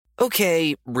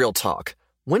Okay, real talk.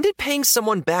 When did paying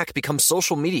someone back become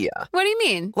social media? What do you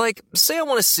mean? Like, say I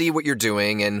want to see what you're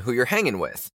doing and who you're hanging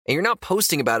with, and you're not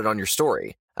posting about it on your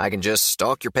story. I can just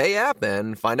stalk your Pay app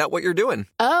and find out what you're doing.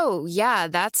 Oh, yeah,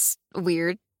 that's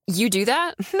weird. You do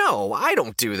that? No, I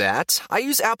don't do that. I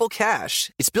use Apple Cash.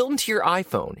 It's built into your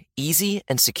iPhone, easy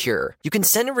and secure. You can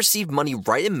send and receive money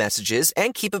right in messages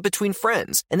and keep it between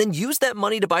friends, and then use that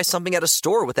money to buy something at a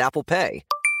store with Apple Pay.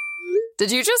 Did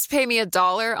you just pay me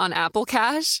 $1 on Apple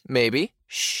Cash? Maybe.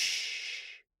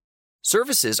 Shh.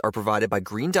 Services are provided by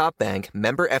Green Dot Bank,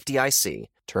 member FDIC.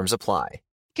 Terms apply.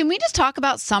 Can we just talk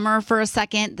about summer for a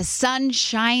second? The sun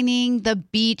shining, the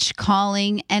beach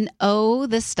calling, and oh,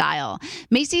 the style.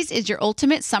 Macy's is your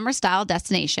ultimate summer style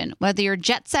destination, whether you're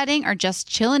jet setting or just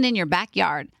chilling in your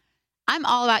backyard. I'm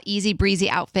all about easy breezy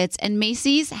outfits, and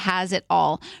Macy's has it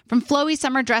all. From flowy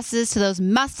summer dresses to those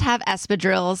must-have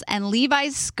espadrilles and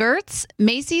Levi's skirts,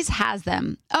 Macy's has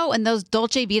them. Oh, and those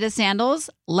Dolce Vita sandals,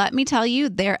 let me tell you,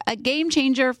 they're a game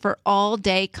changer for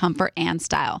all-day comfort and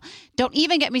style. Don't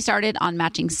even get me started on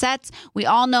matching sets. We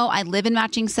all know I live in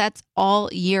matching sets all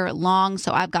year long,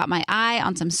 so I've got my eye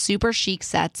on some super chic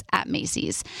sets at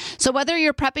Macy's. So whether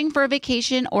you're prepping for a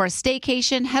vacation or a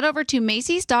staycation, head over to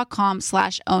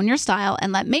Macy's.com/ownyourstyle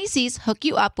and let Macy's hook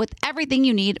you up with everything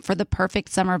you need for the perfect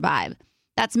summer vibe.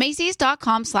 That's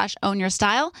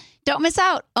Macy's.com/ownyourstyle. Don't miss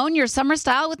out. Own your summer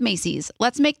style with Macy's.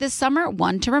 Let's make this summer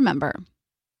one to remember.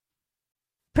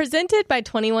 Presented by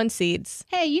 21 Seeds.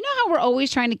 Hey, you know how we're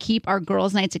always trying to keep our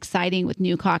girls' nights exciting with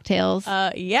new cocktails?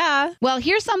 Yeah. Well,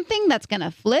 here's something that's going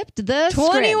to flip the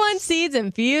 21 script. Seeds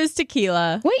infused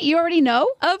tequila. Wait, you already know?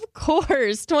 Of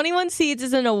course. 21 Seeds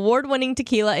is an award-winning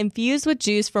tequila infused with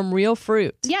juice from real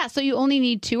fruit. Yeah, so you only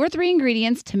need 2 or 3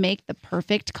 ingredients to make the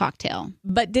perfect cocktail.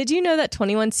 But did you know that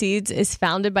 21 Seeds is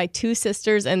founded by 2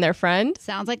 sisters and their friend?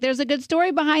 Sounds like there's a good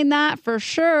story behind that for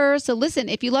sure. So listen,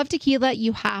 if you love tequila,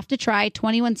 you have to try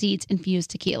 21 Seeds infused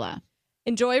tequila.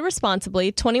 Enjoy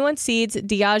responsibly. 21 Seeds,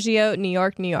 Diageo, New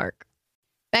York, New York.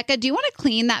 Becca, do you want a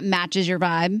clean that matches your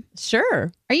vibe?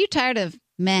 Sure. Are you tired of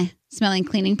smelling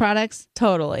cleaning products?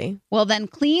 Totally. Well, then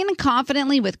clean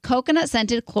confidently with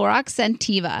coconut-scented Clorox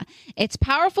Scentiva. Its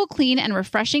powerful, clean, and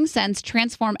refreshing scents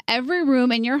transform every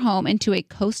room in your home into a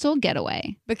coastal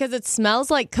getaway. Because it smells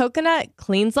like coconut,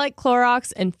 cleans like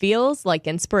Clorox, and feels like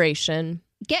inspiration.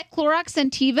 Get Clorox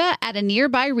Scentiva at a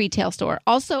nearby retail store.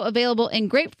 Also available in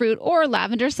grapefruit or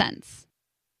lavender scents.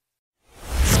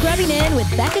 Scrubbing in with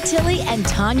Becca Tilley and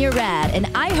Tanya Rad, an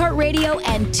iHeartRadio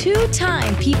and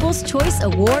 2-time People's Choice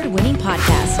Award-winning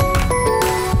podcast.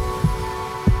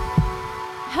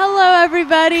 Hello,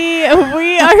 everybody.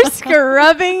 We are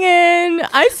scrubbing in.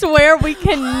 I swear we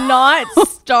cannot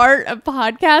start a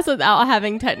podcast without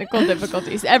having technical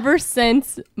difficulties ever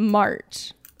since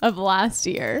March of last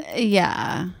year.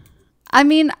 Yeah. I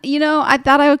mean, you know, I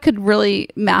thought I could really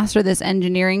master this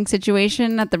engineering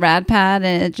situation at the Rad Pad,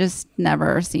 and it just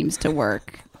never seems to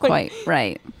work quite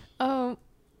right. Oh,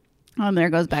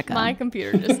 there goes Becca. my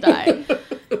computer just died.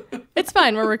 It's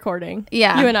fine. We're recording.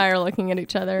 Yeah. You and I are looking at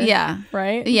each other. Yeah.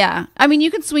 Right? Yeah. I mean, you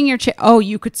could swing your chair. Oh,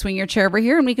 you could swing your chair over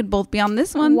here, and we could both be on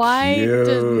this one. Why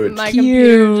does Cute. my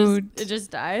computer just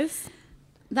dies?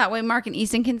 That way Mark and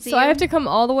Easton can see So you. I have to come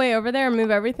all the way over there and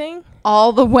move everything?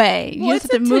 all the way. You What's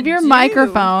just have to it move to your do?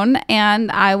 microphone,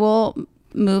 and I will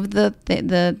move the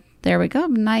there we go.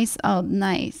 Nice. Oh,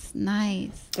 nice.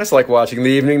 That's like watching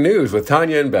the evening news with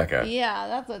Tanya and Becca. Yeah,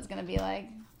 that's what it's going to be like.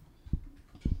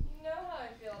 You know how I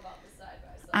feel about the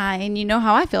side-by-side. And you know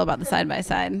how I feel about the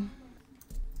side-by-side.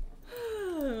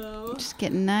 Just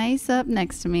get nice up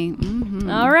next to me. Mm-hmm.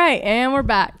 All right, and we're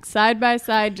back. Side by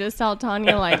side, just how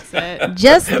Tanya likes it.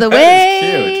 Just the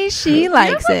way she Do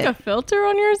likes you have, it. like, a filter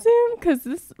on your Zoom? Because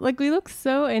this, we look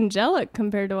so angelic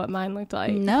compared to what mine looked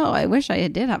like. No, I wish I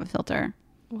did have a filter.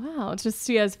 Wow, it's just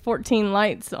she has 14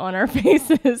 lights on our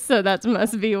faces, so that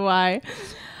must be why.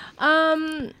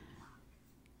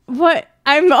 What?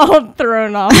 I'm all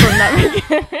thrown off from that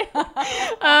beginning.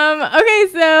 Okay,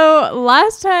 so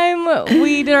last time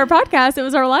we did our podcast, it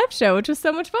was our live show, which was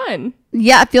so much fun.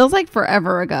 Yeah, it feels like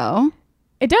forever ago.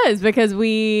 It does, because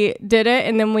we did it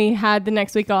and then we had the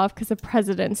next week off because of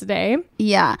President's Day.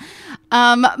 Yeah.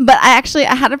 But I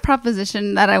had a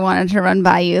proposition that I wanted to run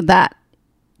by you that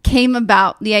came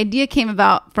about. The idea came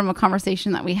about from a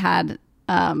conversation that we had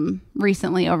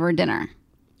recently over dinner.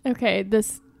 Okay,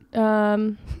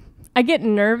 I get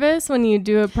nervous when you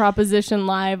do a proposition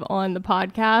live on the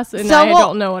podcast, and I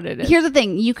don't know what it is. Here's the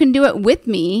thing. You can do it with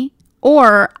me,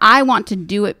 or I want to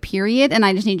do it, period, and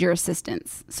I just need your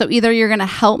assistance. So either you're going to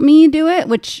help me do it,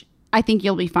 which I think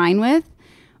you'll be fine with,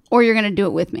 or you're going to do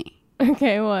it with me.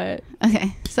 Okay, what?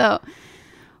 Okay, so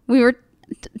we were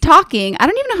talking. I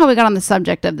don't even know how we got on the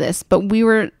subject of this, but we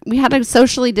had a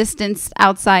socially distanced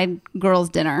outside girls'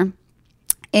 dinner,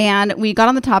 and we got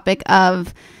on the topic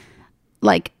of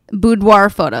like boudoir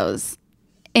photos,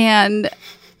 and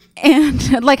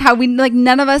like how we like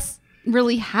none of us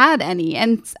really had any,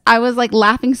 and I was like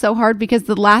laughing so hard because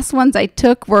the last ones I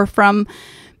took were from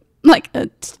like a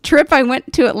trip I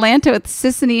went to Atlanta with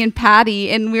Sissany and Patty,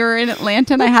 and we were in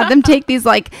Atlanta, and I had them take these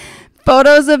like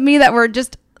photos of me that were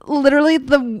just literally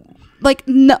the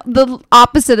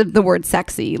opposite of the word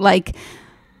sexy. Like,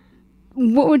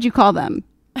 what would you call them?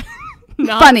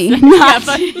 Funny.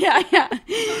 Yeah.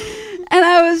 And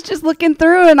I was just looking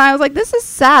through, and I was like, this is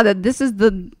sad that this is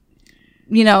the,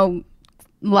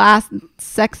 last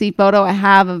sexy photo I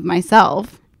have of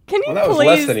myself. Can you that was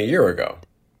less than a year ago.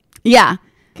 Yeah.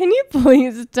 Can you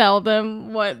please tell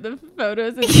them what the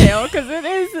photos entail? Because it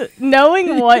is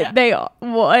knowing what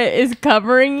is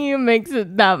covering you makes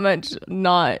it that much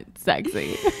not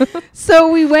sexy.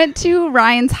 So we went to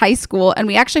Ryan's high school, and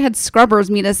we actually had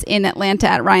scrubbers meet us in Atlanta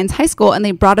at Ryan's high school, and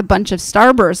they brought a bunch of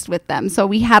Starburst with them. So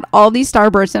we had all these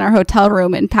Starburst in our hotel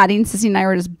room, and Patty and Sissy and I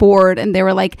were just bored, and they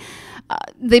were like,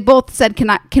 they both said,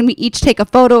 can we each take a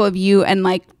photo of you and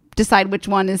like decide which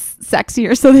one is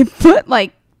sexier? So they put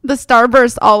like the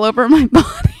Starburst all over my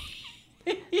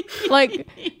body. Like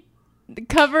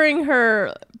covering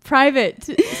her private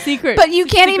secret. But you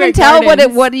can't even tell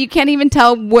what you can't even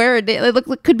tell where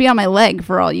it could be on my leg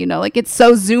for all you know. Like it's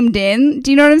so zoomed in. Do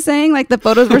you know what I'm saying? Like the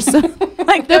photos were so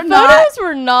like the photos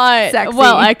were not sexy.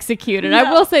 Well executed. No.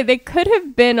 I will say they could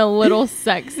have been a little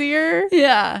sexier.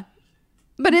 Yeah.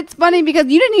 But it's funny because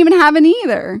you didn't even have any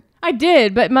either. I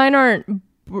did, but mine aren't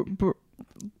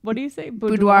what do you say?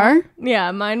 Boudoir? Yeah,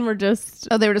 mine were just...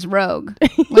 Oh, they were just rogue.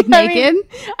 Like naked?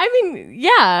 I mean,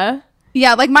 yeah.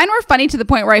 Yeah, like mine were funny to the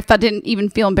point where I didn't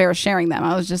even feel embarrassed sharing them.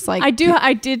 I was just like... I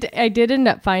did end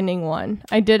up finding one.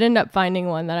 I did end up finding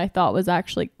one that I thought was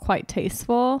actually quite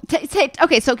tasteful.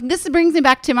 Okay, so this brings me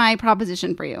back to my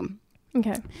proposition for you.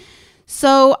 Okay.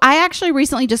 So I actually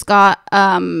recently just got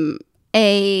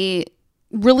a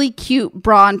really cute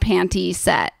bra and panty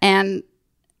set, and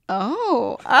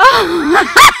Oh.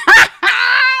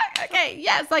 Okay.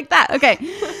 Yes, like that. Okay.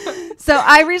 So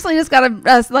I recently just got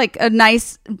a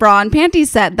nice bra and panties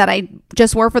set that I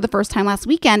just wore for the first time last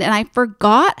weekend, and I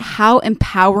forgot how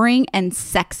empowering and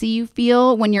sexy you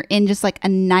feel when you're in just like a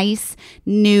nice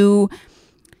new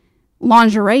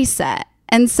lingerie set.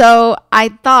 And so I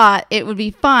thought it would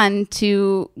be fun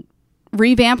to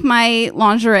revamp my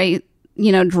lingerie,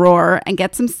 drawer and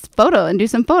get some do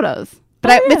some photos.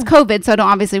 But it's COVID, so I don't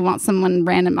obviously want someone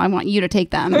random. I want you to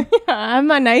take them. Yeah, I'm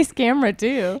a nice camera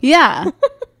too. Yeah.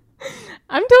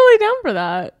 I'm totally down for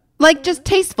that. Like just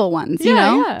tasteful ones, you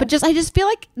know? Yeah. But I just feel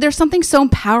like there's something so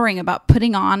empowering about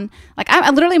putting on, like I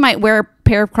literally might wear a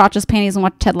pair of crotchless panties and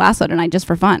watch Ted Lasso tonight just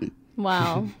for fun.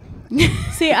 Wow.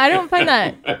 See, I don't find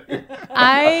that.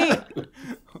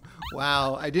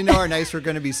 Wow, I didn't know our nights were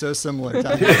going to be so similar.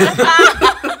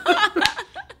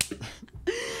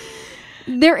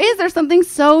 There's something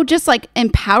so just like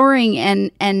empowering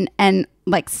and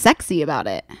like sexy about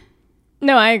it.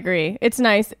 No, I agree. It's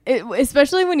nice,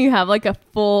 especially when you have like a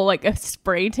full like a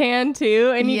spray tan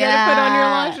too, and you gotta put on your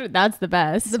lingerie. That's the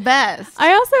best. The best.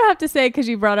 I also have to say, because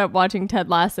you brought up watching Ted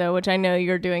Lasso, which I know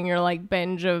you're doing your like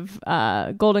binge of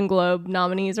Golden Globe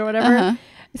nominees or whatever. Uh-huh.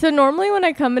 So normally when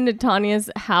I come into Tanya's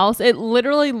house, it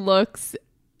literally looks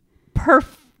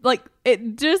perfect. Like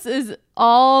it just is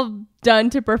all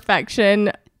done to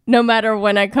perfection no matter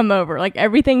when I come over. Like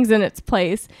everything's in its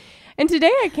place. And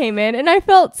today I came in and I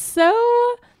felt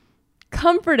so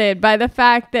comforted by the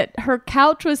fact that her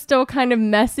couch was still kind of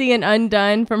messy and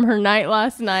undone from her night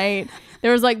last night.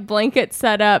 There was like blankets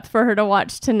set up for her to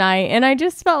watch tonight. And I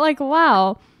just felt like,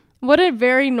 wow, what a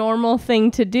very normal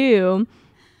thing to do,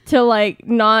 to like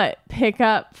not pick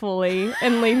up fully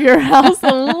and leave your house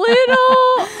a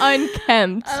little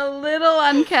unkempt. A little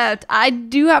unkept. I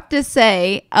do have to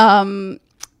say,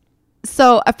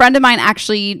 so a friend of mine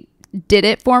actually did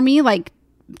it for me, like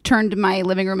turned my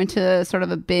living room into sort of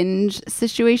a binge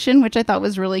situation, which I thought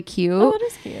was really cute. Oh, it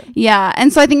is cute. Yeah.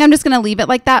 And so I think I'm just going to leave it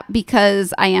like that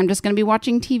because I am just going to be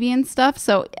watching TV and stuff.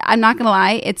 So I'm not going to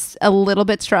lie. It's a little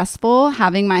bit stressful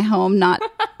having my home not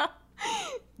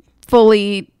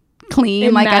fully clean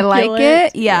Immaculate. like I like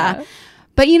it. Yeah.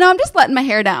 But I'm just letting my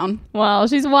hair down. Wow,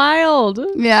 she's wild.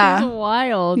 Yeah. She's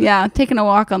wild. Yeah, taking a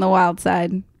walk on the wild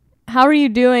side. How are you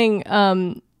doing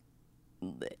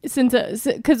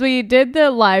because we did the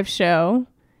live show?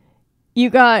 You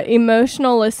got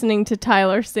emotional listening to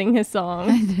Tyler sing his song.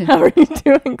 How are you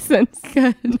doing since?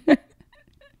 Good.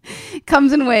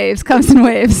 Comes in waves.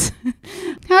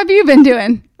 How have you been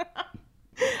doing?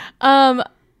 I'm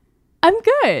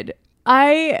good.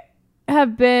 I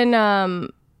have been,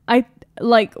 I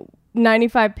like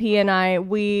 95P and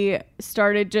we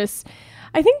started just,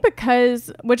 I think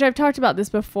because, which I've talked about this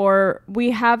before,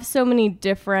 we have so many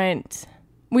different,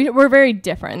 we're very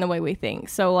different in the way we think.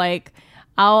 So like,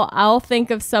 I'll think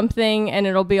of something and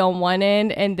it'll be on one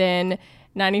end, and then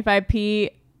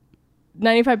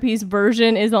 95P's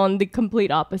version is on the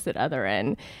complete opposite other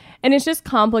end. And it's just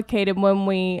complicated when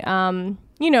we,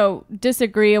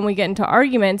 disagree and we get into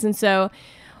arguments. And so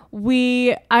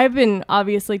I've been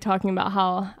obviously talking about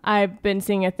how I've been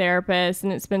seeing a therapist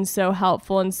and it's been so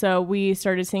helpful. And so we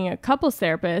started seeing a couples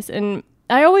therapist. And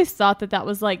I always thought that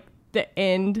was like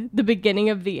the beginning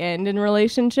of the end in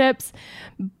relationships.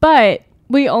 But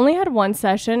we only had one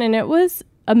session and it was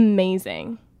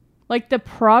amazing. Like the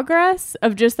progress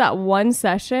of just that one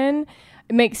session,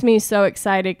 it makes me so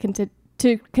excited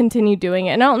to continue doing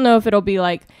it. And I don't know if it'll be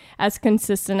like as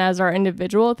consistent as our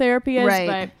individual therapy is,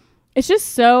 but it's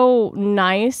just so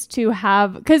nice to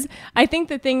have, because I think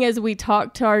the thing is we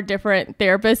talk to our different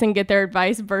therapists and get their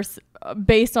advice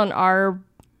based on our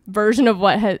version of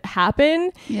what had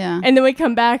happened. Yeah. And then we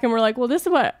come back and we're like, well, this is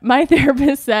what my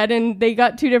therapist said. And they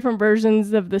got two different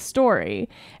versions of the story.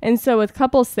 And so with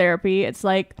couples therapy, it's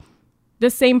like the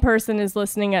same person is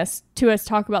listening to us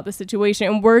talk about the situation,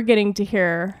 and we're getting to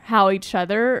hear how each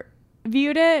other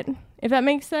viewed it, if that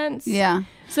makes sense. Yeah.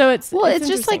 So it's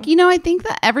just like, I think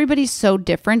that everybody's so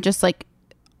different. Just like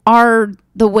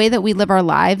the way that we live our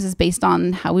lives is based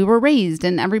on how we were raised,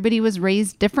 and everybody was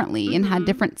raised differently and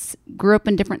had grew up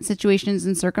in different situations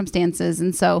and circumstances.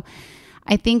 And so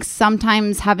I think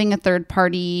sometimes having a third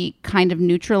party kind of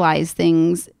neutralize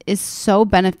things is so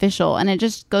beneficial. And it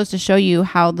just goes to show you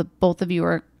how the both of you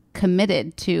are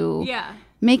committed to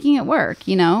making it work,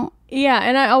 Yeah,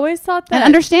 and I always thought that... And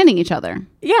understanding each other.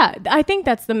 Yeah, I think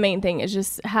that's the main thing, is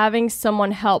just having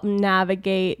someone help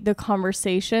navigate the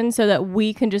conversation so that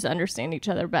we can just understand each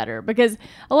other better. Because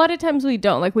a lot of times we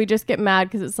don't. Like, we just get mad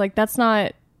because it's like, that's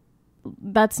not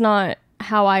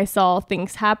how I saw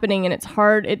things happening. And it's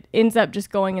hard. It ends up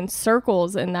just going in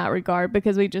circles in that regard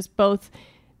because we just both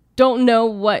don't know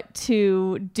what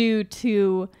to do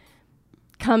to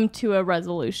come to a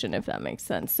resolution, if that makes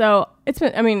sense. So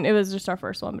it was just our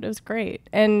first one, but it was great.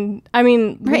 And right.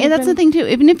 And that's the thing too,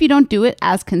 even if you don't do it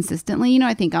as consistently,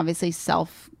 I think obviously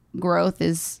self growth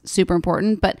is super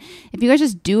important, but if you guys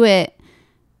just do it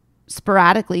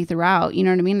sporadically throughout, you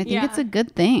know what I mean? I think it's a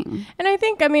good thing. And I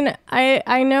think,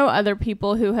 I know other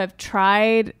people who have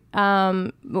tried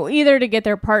either to get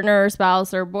their partner or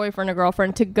spouse or boyfriend or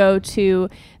girlfriend to go to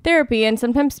therapy, and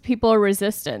sometimes people are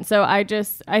resistant. So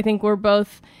I think we're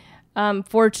both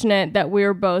fortunate that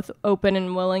we're both open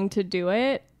and willing to do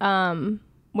it,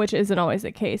 which isn't always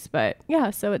the case, but yeah,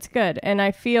 so it's good. And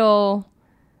I feel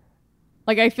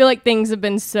like things have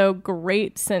been so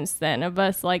great since then, of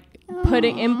us like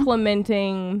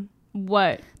implementing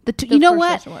what you know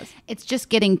what? It's just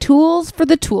getting tools for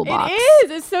the toolbox. It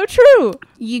is. It's so true.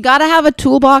 You got to have a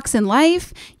toolbox in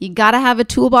life. You got to have a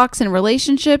toolbox in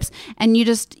relationships. And you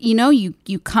just,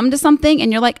 you come to something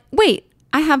and you're like, wait,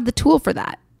 I have the tool for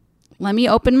that. Let me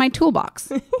open my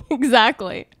toolbox.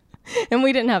 Exactly. And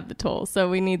we didn't have the tools, so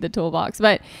we need the toolbox.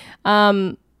 But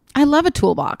I love a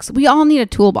toolbox. We all need a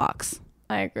toolbox.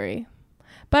 I agree.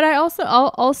 But I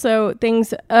also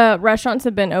things, restaurants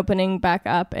have been opening back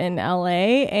up in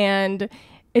LA, and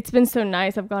it's been so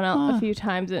nice. I've gone out a few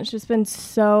times, and it's just been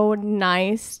so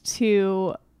nice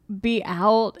to be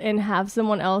out and have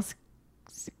someone else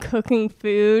cooking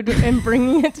food and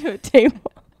bringing it to a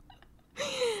table.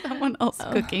 Someone else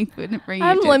cooking food and bringing it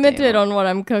to a table. I'm limited on what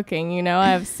I'm cooking.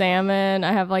 I have salmon.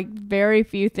 I have like very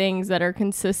few things that are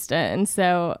consistent, and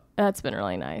so that's been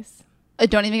really nice.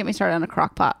 Don't even get me started on a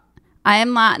crock pot. I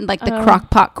am not like the crock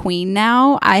pot queen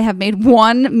now. I have made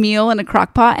one meal in a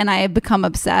crock pot and I have become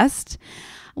obsessed,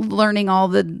 learning all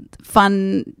the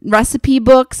fun recipe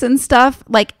books and stuff.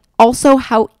 Like also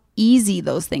how easy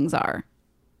those things are.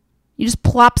 You just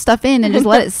plop stuff in and just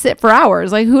let it sit for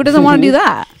hours. Like who doesn't want to do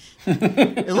that?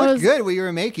 It looked good what you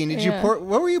were making. What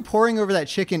were you pouring over that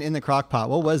chicken in the crock pot?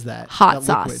 What was that? Hot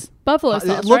sauce. Liquid? Buffalo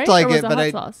sauce, It looked like it,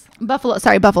 but sauce? Buffalo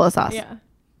sauce. Yeah.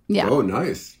 Yeah. Oh,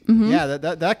 nice. Mm-hmm. Yeah,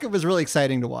 that was really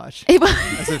exciting to watch. It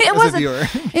was a viewer.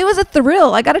 It was a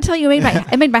thrill. I got to tell you,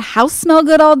 it made my house smell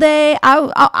good all day.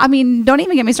 I mean, don't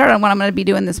even get me started on what I'm going to be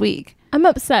doing this week. I'm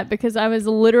upset because I was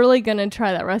literally going to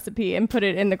try that recipe and put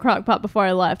it in the crock pot before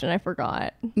I left, and I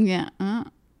forgot. Yeah.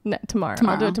 Tomorrow.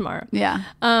 I'll do it tomorrow. Yeah.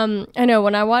 I know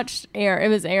when I watched it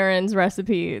was Erin's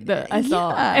recipe that I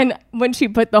saw. And when she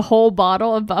put the whole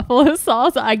bottle of buffalo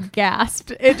sauce, I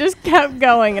gasped. It just kept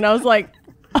going. And I was like,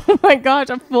 oh my gosh,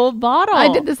 a full bottle.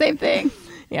 I did the same thing.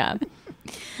 Yeah.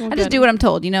 I just do what I'm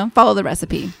told, follow the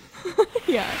recipe.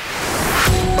 Yeah.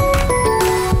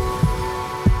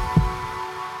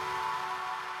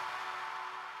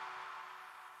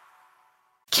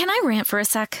 Can I rant for a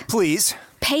sec? Please.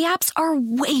 Pay apps are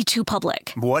way too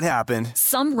public. What happened?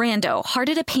 Some rando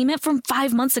hearted a payment from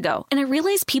 5 months ago, and I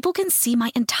realized people can see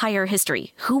my entire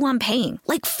history, who I'm paying,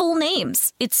 like full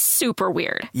names. It's super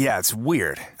weird. Yeah, it's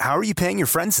weird. How are you paying your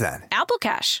friends then? Apple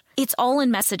Cash. It's all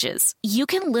in messages. You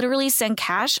can literally send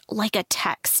cash like a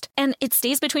text, and it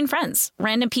stays between friends.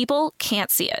 Random people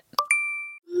can't see it.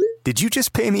 Did you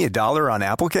just pay me $1 on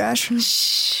Apple Cash?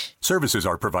 Shh. Services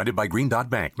are provided by Green Dot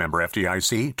Bank. Member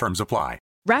FDIC. Terms apply.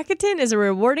 Rakuten is a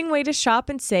rewarding way to shop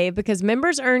and save because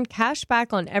members earn cash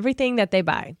back on everything that they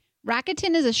buy.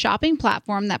 Rakuten is a shopping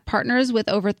platform that partners with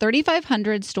over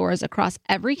 3,500 stores across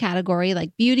every category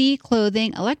like beauty,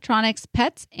 clothing, electronics,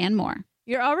 pets, and more.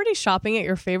 You're already shopping at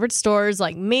your favorite stores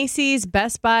like Macy's,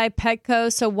 Best Buy,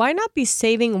 Petco, so why not be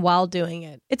saving while doing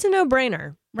it? It's a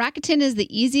no-brainer. Rakuten is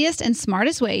the easiest and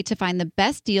smartest way to find the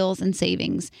best deals and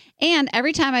savings. And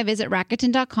every time I visit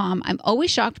Rakuten.com, I'm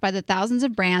always shocked by the thousands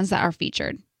of brands that are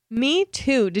featured. Me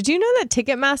too. Did you know that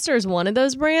Ticketmaster is one of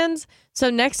those brands? So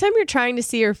next time you're trying to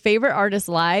see your favorite artist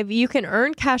live, you can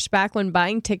earn cash back when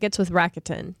buying tickets with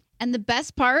Rakuten. And the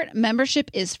best part, membership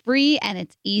is free and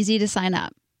it's easy to sign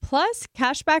up. Plus,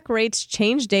 cashback rates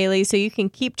change daily, so you can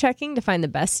keep checking to find the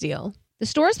best deal. The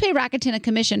stores pay Rakuten a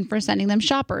commission for sending them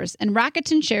shoppers, and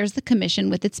Rakuten shares the commission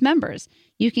with its members.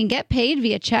 You can get paid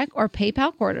via check or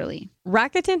PayPal quarterly.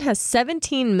 Rakuten has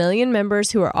 17 million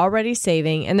members who are already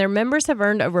saving, and their members have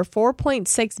earned over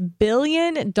 $4.6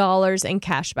 billion in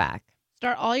cash back.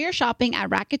 Start all your shopping at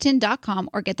Rakuten.com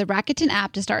or get the Rakuten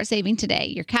app to start saving today.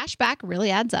 Your cash back really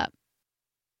adds up.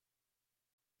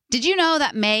 Did you know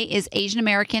that May is Asian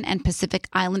American and Pacific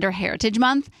Islander Heritage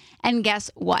Month? And guess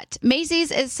what?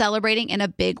 Macy's is celebrating in a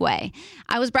big way.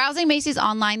 I was browsing Macy's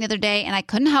online the other day and I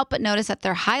couldn't help but notice that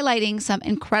they're highlighting some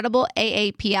incredible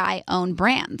AAPI-owned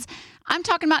brands. I'm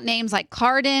talking about names like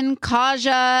Cardin,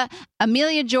 Kaja,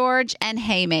 Amelia George, and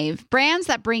Hey Mave, brands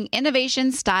that bring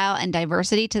innovation, style, and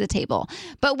diversity to the table.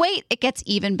 But wait, it gets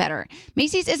even better.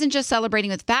 Macy's isn't just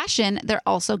celebrating with fashion, they're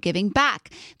also giving back.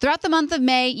 Throughout the month of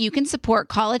May, you can support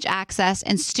college access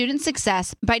and student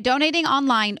success by donating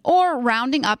online or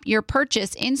rounding up your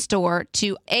purchase in-store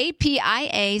to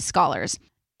APIA Scholars.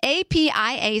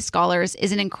 APIA Scholars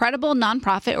is an incredible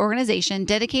nonprofit organization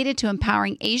dedicated to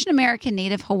empowering Asian American,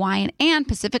 Native Hawaiian, and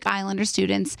Pacific Islander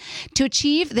students to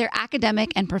achieve their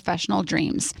academic and professional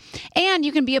dreams. And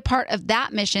you can be a part of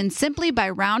that mission simply by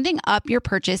rounding up your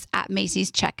purchase at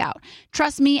Macy's checkout.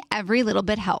 Trust me, every little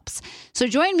bit helps. So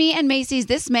join me and Macy's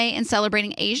this May in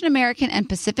celebrating Asian American and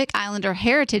Pacific Islander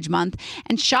Heritage Month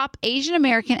and shop Asian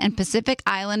American and Pacific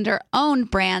Islander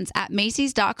owned brands at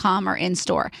Macy's.com or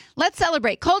in-store. Let's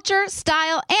celebrate culture,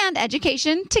 style, and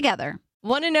education together.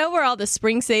 Want to know where all the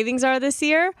spring savings are this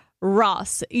year?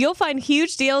 Ross. You'll find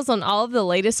huge deals on all of the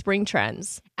latest spring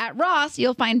trends. At Ross,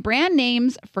 you'll find brand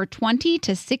names for 20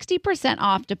 to 60%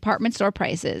 off department store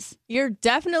prices. You're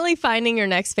definitely finding your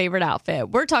next favorite outfit.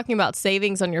 We're talking about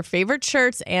savings on your favorite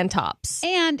shirts and tops.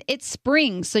 And it's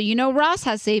spring, so you know Ross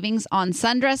has savings on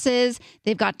sundresses.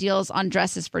 They've got deals on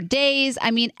dresses for days.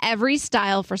 I mean, every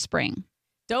style for spring.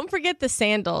 Don't forget the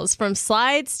sandals. From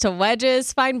slides to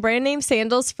wedges, find brand name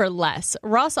sandals for less.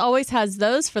 Ross always has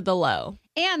those for the low.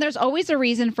 And there's always a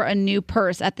reason for a new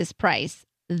purse at this price.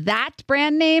 That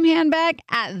brand name handbag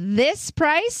at this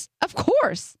price? Of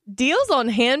course. Deals on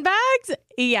handbags?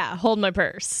 Yeah, hold my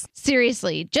purse.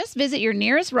 Seriously, just visit your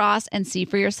nearest Ross and see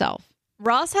for yourself.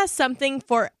 Ross has something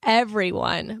for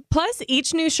everyone. Plus,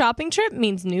 each new shopping trip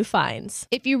means new finds.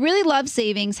 If you really love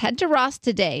savings, head to Ross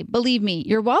today. Believe me,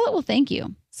 your wallet will thank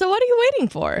you. So what are you waiting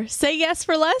for? Say yes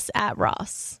for less at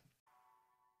Ross.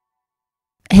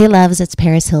 Hey loves, it's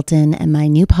Paris Hilton, and my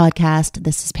new podcast,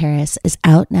 This is Paris, is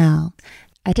out now.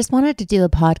 I just wanted to do a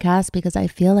podcast because I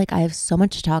feel like I have so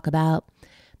much to talk about.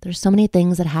 There's so many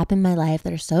things that happen in my life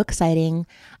that are so exciting.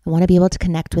 I want to be able to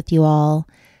connect with you all.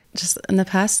 Just in the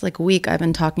past week, I've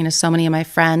been talking to so many of my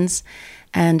friends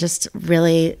and just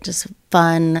really just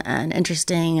fun and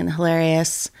interesting and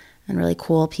hilarious and really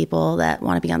cool people that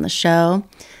want to be on the show.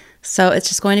 So it's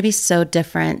just going to be so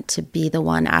different to be the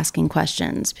one asking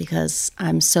questions because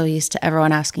I'm so used to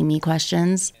everyone asking me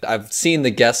questions. I've seen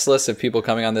the guest list of people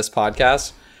coming on this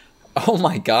podcast. Oh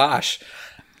my gosh.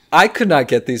 I could not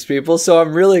get these people, so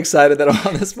I'm really excited that I'm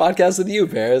on this podcast with you,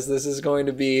 Paris. This is going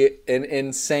to be an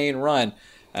insane run.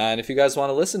 And if you guys want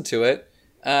to listen to it,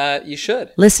 you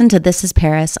should. Listen to This Is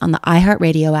Paris on the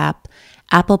iHeartRadio app,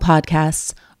 Apple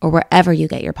Podcasts, or wherever you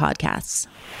get your podcasts.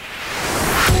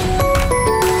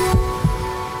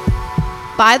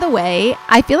 By the way,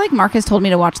 I feel like Mark has told me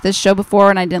to watch this show before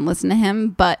and I didn't listen to him,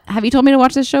 but have you told me to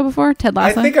watch this show before, Ted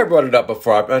Lasso? I think I brought it up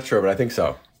before. I'm not sure, but I think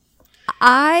so.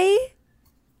 I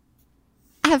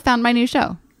have found my new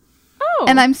show. Oh.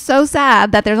 And I'm so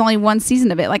sad that there's only one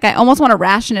season of it. Like, I almost want to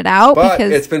ration it out. But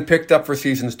because it's been picked up for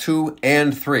seasons 2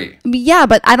 and 3. Yeah,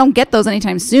 but I don't get those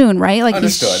anytime soon, right? Like,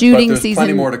 Understood, he's shooting but there's season.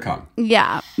 plenty more to come.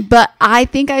 Yeah, but I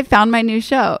think I found my new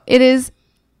show.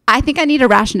 I think I need to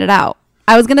ration it out.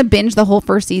 I was going to binge the whole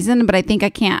first season, but I think I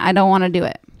can't. I don't want to do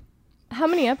it. How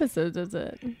many episodes is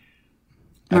it?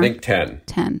 I think 10.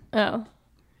 10. Oh.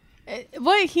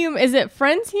 What humor? Is it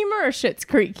Friends humor or Schitt's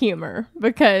Creek humor?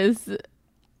 Because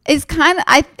it's kind of,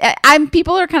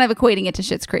 people are kind of equating it to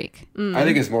Schitt's Creek. I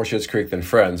think it's more Schitt's Creek than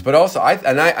Friends. But also,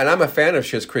 I'm a fan of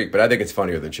Schitt's Creek, but I think it's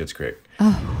funnier than Schitt's Creek.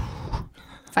 Oh,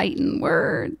 fighting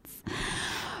words.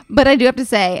 But I do have to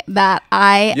say that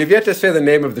You've yet to say the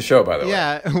name of the show, by the way.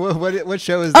 Yeah. What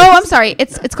show is this? Oh, I'm sorry.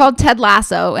 It's called Ted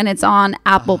Lasso, and it's on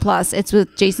Apple Plus. It's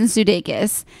with Jason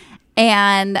Sudeikis.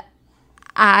 And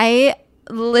I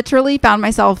literally found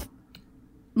myself,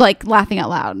 like, laughing out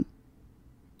loud.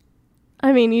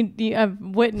 I mean, I've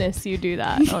witnessed you do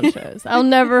that on shows. I'll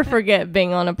never forget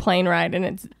being on a plane ride and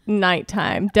it's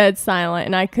nighttime, dead silent.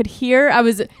 And I could hear, I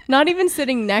was not even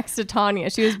sitting next to Tanya.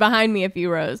 She was behind me a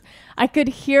few rows. I could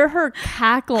hear her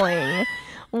cackling,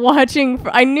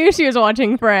 I knew she was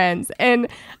watching Friends. And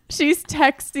she's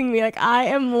texting me like, I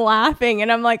am laughing.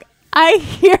 And I'm like, I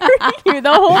hear you.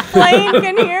 The whole plane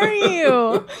can hear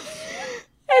you.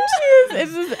 And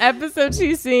it's this episode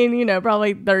she's seen,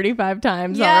 probably 35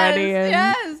 times already. And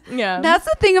yes. Yeah. That's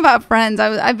the thing about Friends.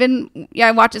 I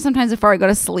watch it sometimes before I go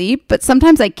to sleep, but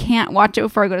sometimes I can't watch it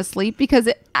before I go to sleep because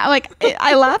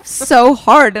I laugh so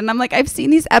hard. And I'm like, I've seen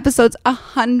these episodes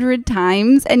 100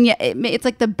 times and yet it's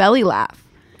like the belly laugh.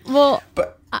 Well,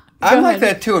 but I'm like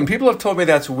that too. And people have told me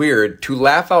that's weird to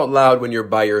laugh out loud when you're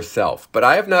by yourself. But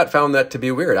I have not found that to be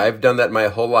weird. I've done that my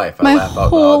whole life. I laugh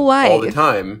out loud all the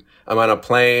time. I'm on a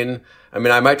plane. I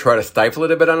mean, I might try to stifle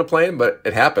it a bit on a plane, but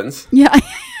it happens. Yeah.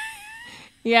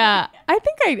 Yeah. I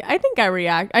think I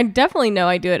react. I definitely know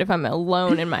I do it if I'm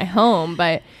alone in my home,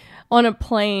 but on a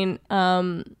plane,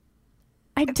 I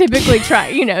typically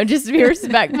try, just be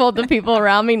respectful of the people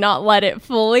around me, not let it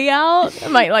fully out. I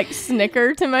might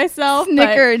snicker to myself.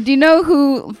 Snicker. Do you know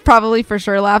who probably for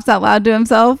sure laughs out loud to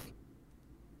himself?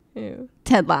 Who?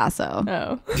 Ted Lasso.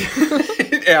 Oh.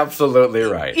 Absolutely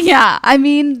right. Yeah, I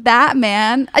mean that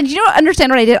man. You don't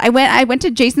understand what I did. I went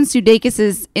to Jason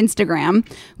Sudeikis' Instagram,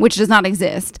 which does not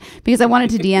exist, because I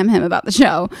wanted to DM him about the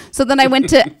show. So then I went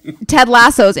to Ted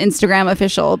Lasso's Instagram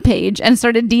official page and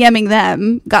started DMing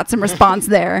them. Got some response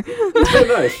there.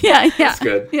 Nice. Yeah. That's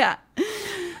good. Yeah.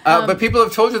 But people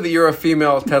have told you that you're a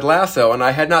female Ted Lasso, and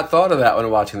I had not thought of that when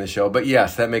watching the show. But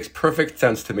yes, that makes perfect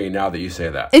sense to me now that you say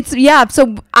that.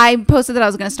 So I posted that I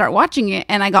was going to start watching it,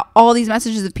 and I got all these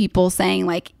messages of people saying,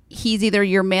 like, he's either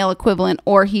your male equivalent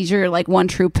or he's your, like, one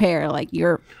true pair, like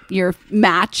your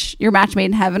match made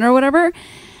in heaven or whatever.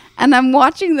 And I'm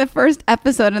watching the first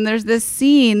episode, and there's this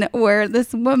scene where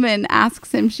this woman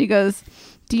asks him, she goes,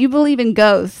 "Do you believe in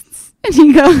ghosts?" And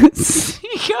he goes,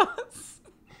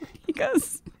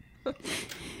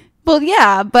 "Well,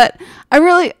 yeah, but I'm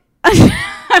totally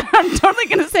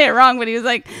going to say it wrong, but he was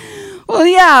like, well,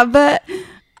 yeah, but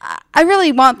I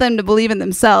really want them to believe in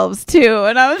themselves, too."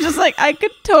 And I was just like, I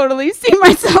could totally see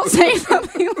myself saying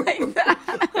something like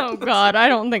that. Oh, God, I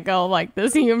don't think I'll like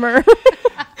this humor.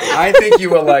 I think you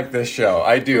will like this show.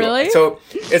 I do. Really? So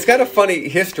it's got a funny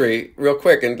history, real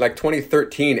quick. In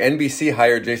 2013, NBC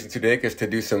hired Jason Sudeikis to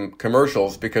do some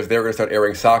commercials because they were going to start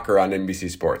airing soccer on NBC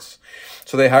Sports.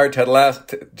 So they hired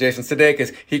Jason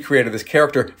Sudeikis. He created this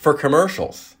character for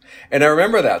commercials. And I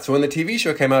remember that. So when the TV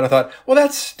show came out, I thought, well,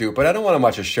 that's stupid. I don't want to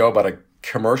watch a show about a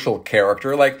commercial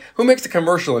character. Like, who makes a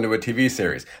commercial into a TV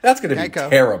series? That's going to be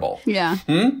terrible. Yeah.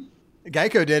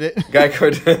 Geico did it.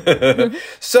 Geico did.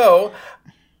 So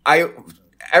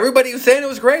everybody was saying it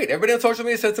was great. Everybody on social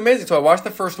media said it's amazing. So I watched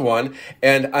the first one,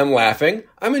 and I'm laughing.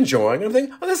 I'm enjoying. I'm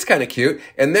thinking, oh, this is kind of cute.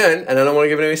 And then, and I don't want to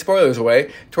give any spoilers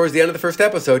away, towards the end of the first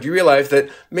episode, you realize that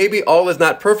maybe all is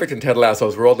not perfect in Ted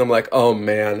Lasso's world. And I'm like, oh,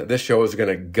 man, this show is going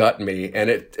to gut me.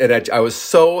 And I was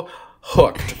so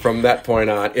hooked from that point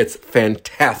on. It's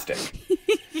fantastic.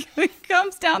 He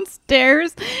comes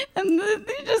downstairs, and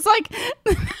they're just like...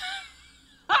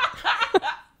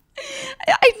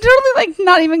 I totally like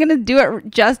not even gonna do it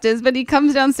justice, but he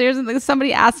comes downstairs and like,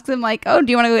 somebody asks him like, oh,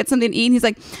 do you want to go get something to eat? And he's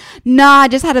like, nah, I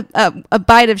just had a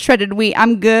bite of shredded wheat,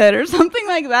 I'm good, or something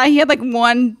like that. He had like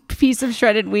one piece of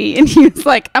shredded wheat and he was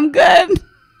like, I'm good.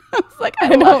 I was like,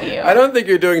 I love you. I don't think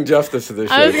you're doing justice to this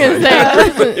show. I was going to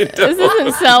say, this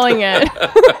isn't selling it.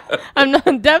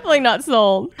 I'm definitely not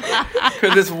sold.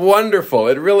 Because it's wonderful.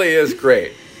 It really is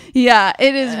great. Yeah,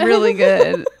 it is really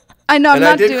good. I know, I'm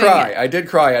not doing it. I did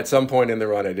cry at some point in the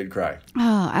run. I did cry.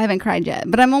 Oh, I haven't cried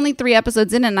yet. But I'm only 3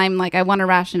 episodes in and I'm like, I want to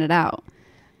ration it out.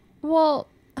 Well,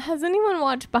 has anyone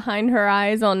watched Behind Her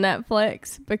Eyes on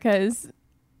Netflix? Because...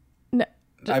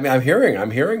 I mean, I'm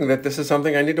hearing that this is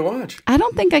something I need to watch. I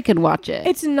don't think I could watch it.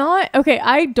 It's not okay.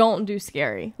 I don't do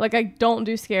scary. Like I don't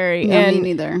do scary. No, and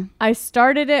me neither. I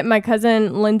started it. My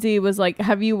cousin Lindsay was like,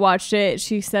 "Have you watched it?"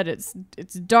 She said it's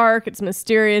dark, it's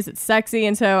mysterious, it's sexy,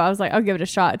 and so I was like, "I'll give it a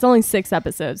shot." It's only 6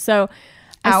 episodes, so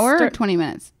hour or 20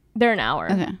 minutes. They're an hour.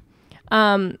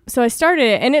 Okay. So I started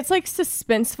it, and it's like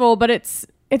suspenseful, but it's.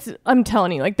 I'm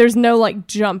telling you, like, there's no like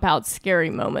jump out scary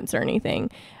moments or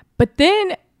anything, but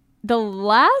then. The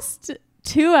last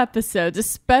 2 episodes,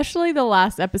 especially the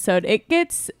last episode, it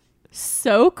gets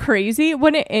so crazy.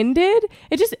 When it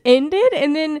just ended.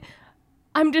 And then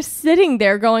I'm just sitting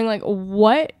there going like,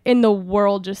 what in the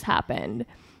world just happened?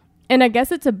 And I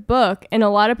guess it's a book. And a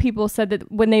lot of people said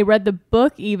that when they read the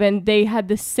book, even they had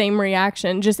the same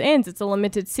reaction. It just ends. It's a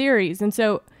limited series. And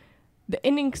so the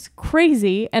ending's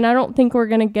crazy. And I don't think we're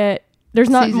going to get, there's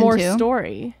not Season more 2?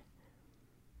 Story.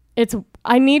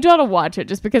 I need y'all to watch it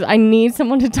just because I need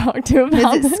someone to talk to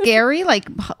about it. Is it scary? Like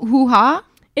hoo-ha?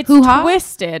 It's hoo-ha?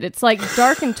 twisted. It's like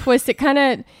dark and twisted.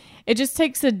 It just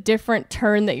takes a different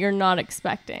turn that you're not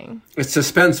expecting. It's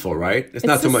suspenseful, right? It's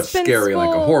not so much scary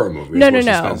like a horror movie. No.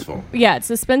 Suspenseful. Yeah, it's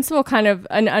suspenseful, kind of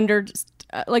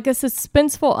like a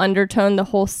suspenseful undertone the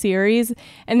whole series.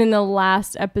 And then the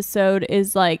last episode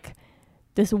is like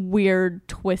this weird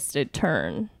twisted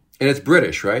turn. And it's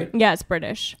British, right? Yeah, it's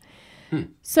British.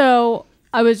 So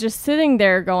I was just sitting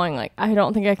there going like, I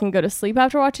don't think I can go to sleep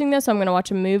after watching this. So I'm going to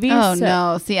watch a movie. Oh,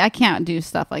 no. See, I can't do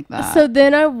stuff like that. So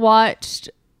then I watched,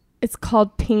 it's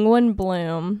called Penguin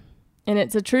Bloom. And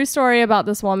it's a true story about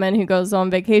this woman who goes on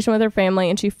vacation with her family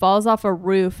and she falls off a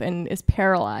roof and is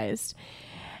paralyzed.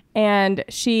 And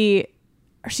she's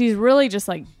really just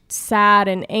like sad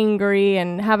and angry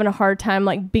and having a hard time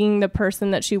like being the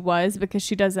person that she was because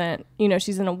she doesn't,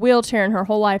 she's in a wheelchair and her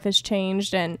whole life has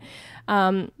changed. And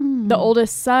the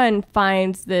oldest son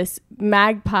finds this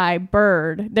magpie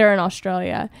bird. They're in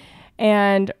Australia,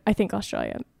 and I think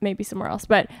Australia, maybe somewhere else,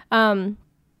 but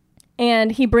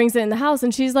and he brings it in the house,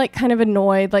 and she's like kind of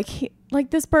annoyed, like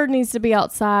this bird needs to be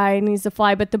outside, needs to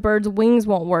fly, but the bird's wings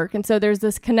won't work. And so there's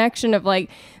this connection of like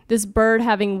this bird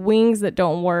having wings that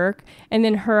don't work, and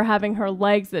then her having her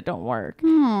legs that don't work.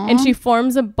 Aww. And she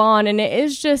forms a bond, and it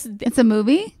is just, it's a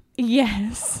movie.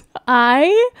 Yes,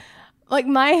 like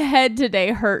my head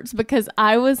today hurts because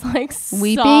I was like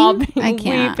weeping. Sobbing, I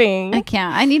can't. Weeping. I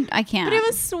can't. I can't. But it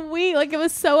was sweet. Like it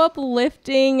was so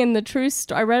uplifting, and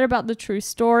I read about the true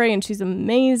story, and she's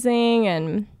amazing.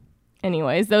 And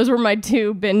anyways, those were my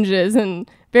 2 binges,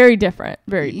 and very different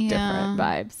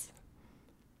vibes.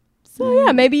 So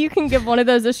yeah, maybe you can give one of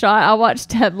those a shot. I'll watch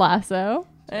Ted Lasso.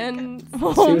 And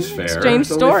seems fair. Exchange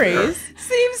stories.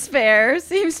 Fair.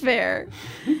 Seems fair.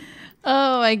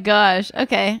 Oh my gosh.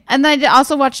 Okay. And then I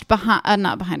also watched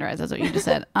not Behind Her Eyes. That's what you just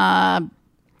said.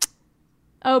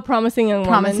 Promising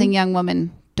Young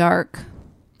Woman. Dark.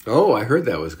 Oh, I heard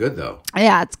that was good though.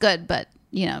 Yeah, it's good, but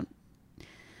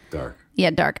dark.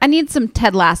 Yeah, dark. I need some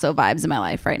Ted Lasso vibes in my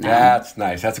life right now. That's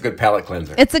nice. That's a good palate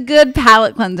cleanser. It's a good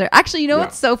palate cleanser. Actually,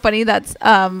 what's so funny? That's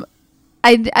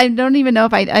I don't even know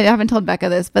if I haven't told Becca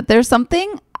this, but there's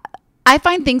something. I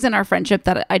find things in our friendship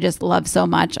that I just love so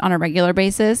much on a regular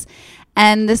basis.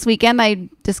 And this weekend I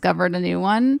discovered a new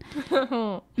one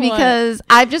because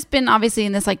I've just been obviously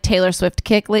in this like Taylor Swift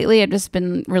kick lately. I've just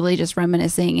been really just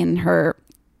reminiscing in her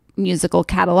musical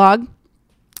catalog.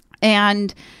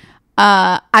 And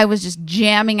I was just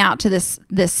jamming out to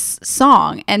this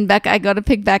song, and Becca, I go to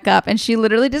pick back up, and she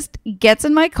literally just gets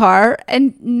in my car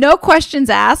and no questions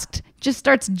asked, just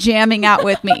starts jamming out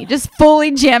with me, just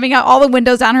fully jamming out. All the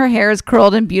windows down, her hair is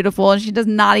curled and beautiful, and she does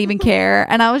not even care.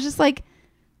 And I was just like,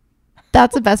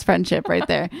 that's the best friendship right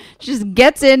there. She just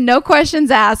gets in, no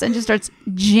questions asked, and just starts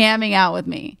jamming out with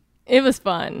me. It was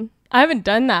fun. I haven't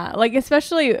done that. Like,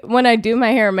 especially when I do my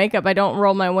hair and makeup, I don't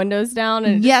roll my windows down.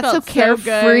 And it so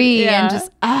carefree and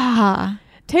just,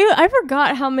 Taylor, I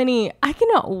forgot how many. I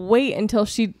cannot wait until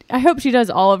I hope she does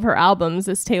all of her albums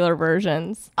as Taylor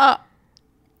versions.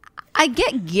 I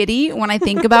get giddy when I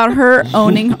think about her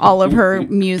owning all of her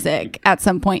music at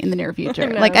some point in the near future.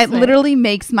 It literally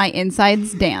makes my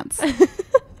insides dance.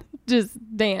 Just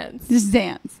dance. Just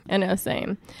dance. I know,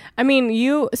 same. I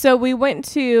mean, so we went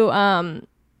to,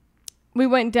 we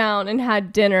went down and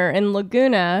had dinner in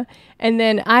Laguna, and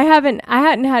then I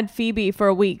hadn't had Phoebe for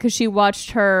a week because she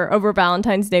watched her over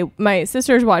Valentine's Day. My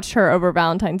sisters watched her over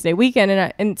Valentine's Day weekend,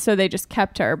 and so they just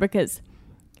kept her because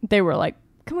they were like,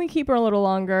 can we keep her a little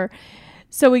longer?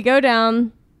 So we go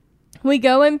down, we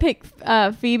go and pick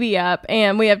Phoebe up,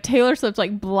 and we have Taylor Swift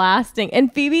like blasting,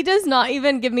 and Phoebe does not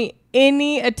even give me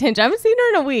any attention. I haven't seen her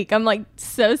in a week. I'm like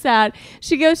so sad.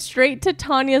 She goes straight to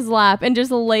Tanya's lap and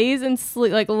just lays on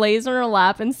her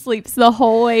lap and sleeps the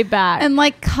whole way back, and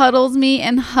like cuddles me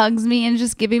and hugs me and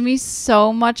just giving me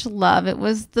so much love. It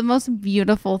was the most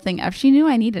beautiful thing ever. She knew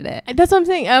I needed it. That's what I'm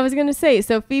saying. I was gonna say,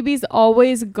 so Phoebe's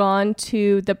always gone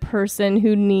to the person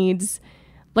who needs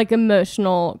like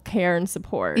emotional care and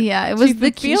support. Yeah, it was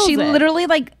she literally,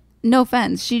 like, no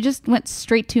offense, she just went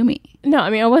straight to me. No,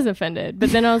 I mean, I was offended,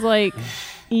 but then I was like,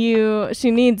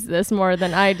 she needs this more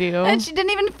than I do. And she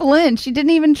didn't even flinch. She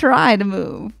didn't even try to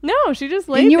move. No, she just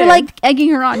laid and you there. were like egging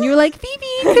her on. You were like, Phoebe,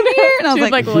 come here. And I was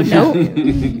like,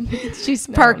 nope. She's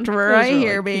parked right really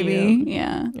here, baby. Cute.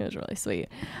 Yeah. It was really sweet.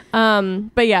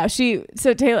 But yeah,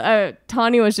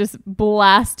 Tanya was just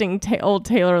blasting old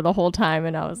Taylor the whole time.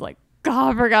 And I was like,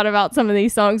 God, I forgot about some of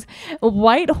these songs.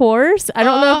 White Horse, I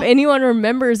don't know if anyone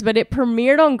remembers, but it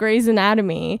premiered on Grey's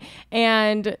Anatomy,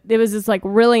 and it was this like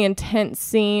really intense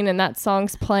scene, and that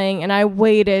song's playing, and I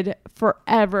waited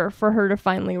forever for her to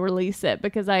finally release it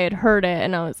because I had heard it,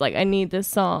 and I was like, I need this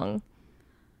song.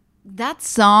 That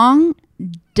song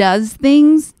does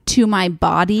things to my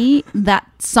body that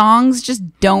songs just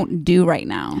don't do right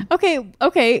now.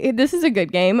 Okay, this is a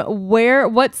good game.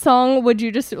 What song would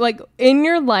you just like in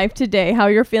your life today, how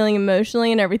you're feeling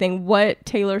emotionally and everything, what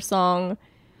Taylor song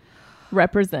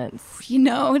represents? You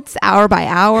know, it's hour by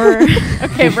hour.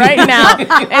 Okay, right now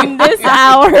in this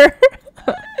hour.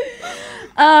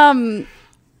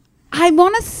 I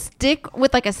want to stick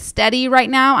with like a steady right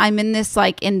now. I'm in this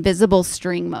like invisible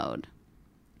string mode.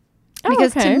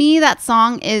 Because to me, that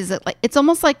song is like, it's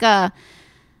almost like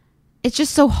it's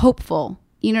just so hopeful.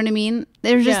 You know what I mean?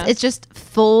 It's just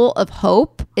full of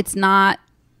hope. It's not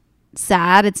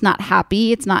sad. It's not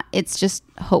happy. It's just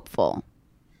hopeful.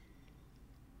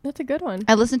 That's a good one.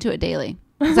 I listen to it daily.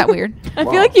 Is that weird? I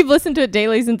feel like you've listened to it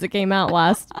daily since it came out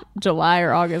last July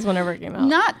or August, whenever it came out.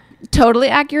 Not totally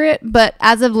accurate, but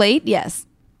as of late, yes.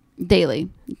 Daily.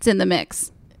 It's in the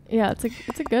mix. Yeah,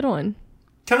 it's a good one.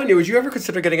 Tanya, would you ever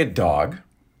consider getting a dog?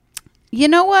 You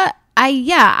know what?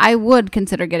 I would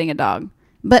consider getting a dog.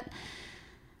 But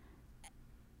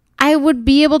I would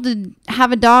be able to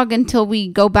have a dog until we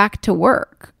go back to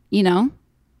work, you know?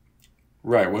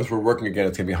 Right. Once we're working again,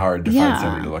 it's going to be hard to find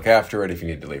somebody to look after it if you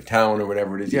need to leave town or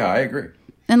whatever it is. Yeah, I agree.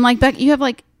 And like, Beck, you have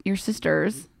like your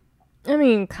sisters. I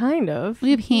mean, kind of.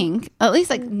 We have Hank. At least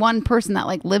like one person that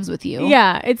like lives with you.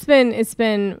 Yeah, it's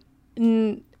been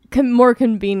more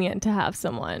convenient to have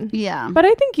someone. Yeah. But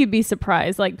I think you'd be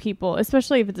surprised, like people,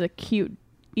 especially if it's a cute,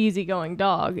 easygoing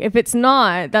dog. If it's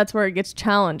not, that's where it gets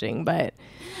challenging. But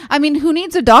I mean, who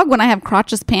needs a dog when I have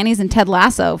Crotchless, Panties, and Ted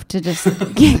Lasso to just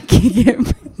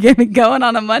get me going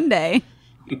on a Monday?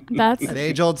 That's that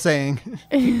age-old saying.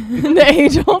 The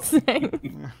age-old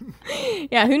saying.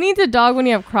 Yeah, who needs a dog when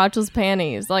you have Crotchless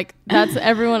Panties? Like, that's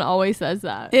everyone always says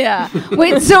that. Yeah.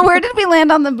 Wait, so where did we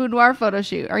land on the boudoir photo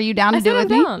shoot? Are you down to do it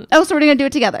with me? Oh, so we're going to do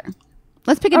it together.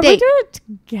 Let's pick a date. Are we doing it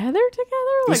together?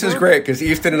 This is great because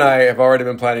Easton and I have already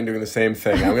been planning doing the same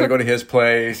thing. I'm going to go to his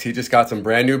place. He just got some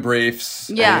brand new briefs.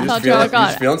 Yeah. He's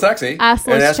just feeling sexy. Assless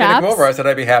and asked me to come chaps. over. I said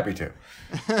I'd be happy to.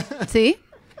 See?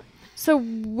 So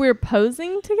we're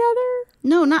posing together?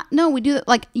 No, we do that.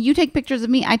 Like, you take pictures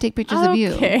of me, I take pictures of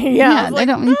you. Okay, yeah. They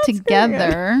don't mean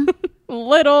together.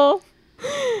 Little.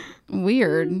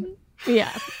 Weird.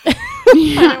 Yeah. I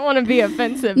didn't want to be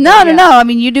offensive. No. I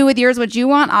mean, you do with yours what you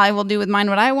want. I will do with mine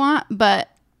what I want. But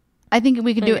I think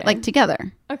we could do it like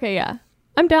together. Okay, yeah.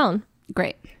 I'm down.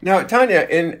 Great. Now, Tanya,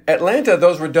 in Atlanta,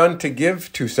 those were done to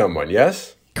give to someone,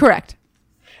 yes? Correct.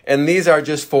 And these are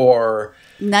just for...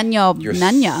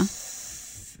 Nanya.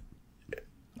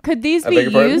 Could these be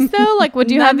used, though? Like, would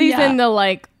you have these in the,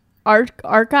 like,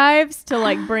 archives to,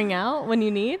 like, bring out when you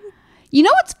need? You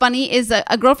know what's funny is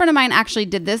a girlfriend of mine actually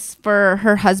did this for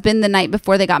her husband the night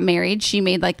before they got married. She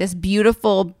made, like, this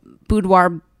beautiful boudoir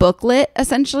booklet,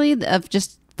 essentially, of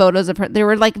just photos of her. They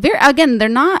were, like, they're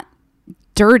not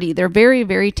dirty. They're very,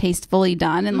 very tastefully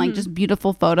done and, like, just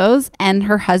beautiful photos. And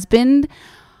her husband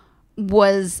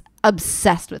was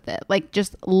obsessed with it. Like,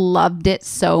 just loved it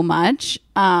so much.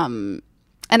 And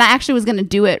I actually was going to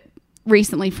do it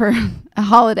recently for a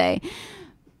holiday.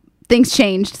 Things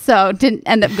changed, so didn't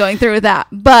end up going through with that.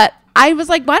 But I was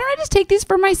like, why don't I just take these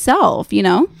for myself, you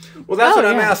know? Well, that's what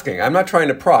I'm asking. I'm not trying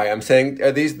to pry. I'm saying,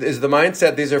 is the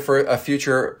mindset these are for a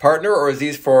future partner, or is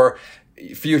these for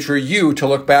future you to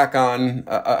look back on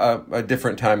a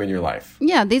different time in your life?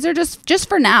 Yeah, these are just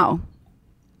for now.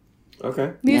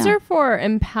 Okay. These are for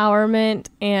empowerment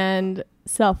and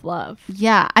self-love.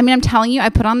 Yeah. I mean, I'm telling you, I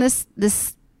put on this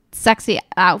sexy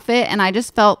outfit and I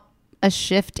just felt a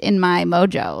shift in my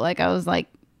mojo. Like, I was like,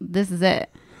 this is it.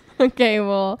 Okay,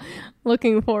 well,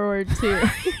 looking forward to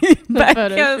the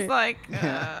photo shoot. Like,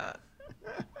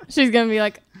 she's going to be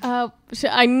like,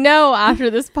 I know after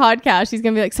this podcast, she's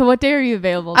going to be like, so what day are you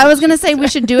available? I was going to say we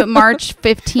should do it March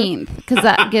 15th because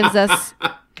that gives us...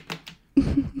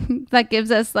 that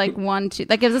gives us like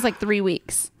 3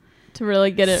 weeks to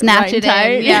really get it snatch right it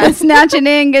tight. in. Yeah, snatch it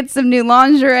in, get some new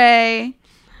lingerie.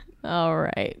 All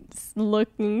right.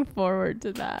 Looking forward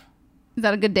to that. Is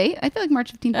that a good date? I feel like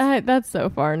March 15th. That's so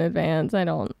far in advance. I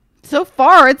don't. So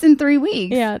far, it's in 3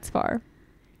 weeks. Yeah, it's far.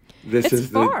 This is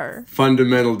far. The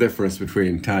fundamental difference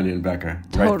between Tanya and Becca.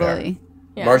 Totally. Right there.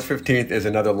 Yeah. March 15th is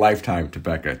another lifetime to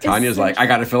Becca. Tanya's like, I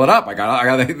got to fill it up. I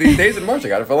got these days in March. I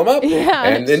got to fill them up. Yeah,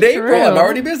 and in April, I'm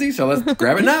already busy, so let's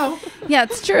grab it now. Yeah,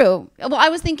 it's true. Well, I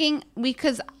was thinking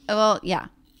yeah.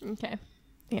 Okay.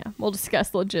 Yeah, we'll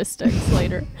discuss logistics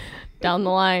later down the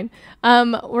line.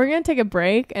 We're going to take a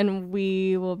break, and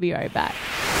we will be right back.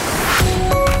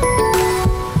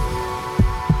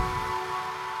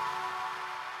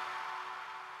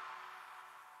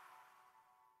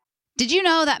 Did you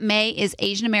know that May is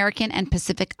Asian American and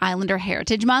Pacific Islander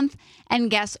Heritage Month?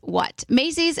 And guess what?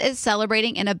 Macy's is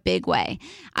celebrating in a big way.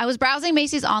 I was browsing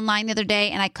Macy's online the other day,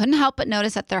 and I couldn't help but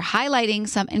notice that they're highlighting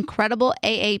some incredible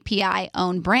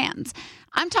AAPI-owned brands.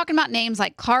 I'm talking about names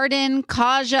like Cardin,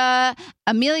 Kaja,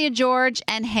 Amelia George,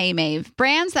 and Hey Mave,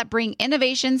 brands that bring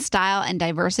innovation, style, and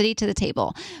diversity to the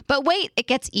table. But wait, it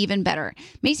gets even better.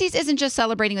 Macy's isn't just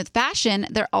celebrating with fashion,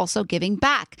 they're also giving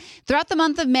back. Throughout the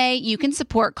month of May, you can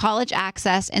support college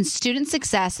access and student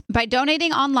success by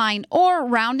donating online or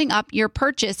rounding up your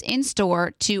purchase in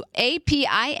store to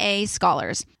APIA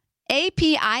Scholars.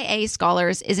 APIA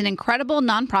Scholars is an incredible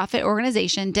nonprofit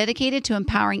organization dedicated to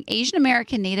empowering Asian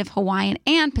American, Native Hawaiian,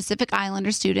 and Pacific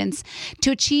Islander students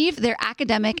to achieve their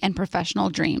academic and professional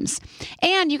dreams.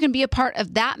 And you can be a part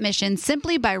of that mission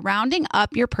simply by rounding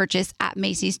up your purchase at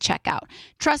Macy's checkout.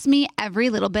 Trust me, every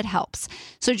little bit helps.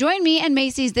 So join me and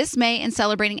Macy's this May in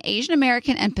celebrating Asian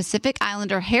American and Pacific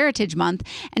Islander Heritage Month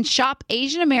and shop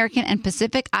Asian American and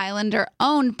Pacific Islander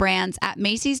owned brands at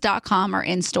Macy's.com or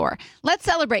in store. Let's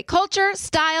celebrate culture,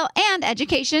 style, and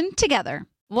education together.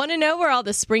 Want to know where all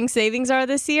the spring savings are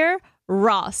this year?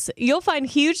 Ross. You'll find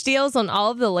huge deals on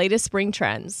all of the latest spring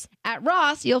trends. At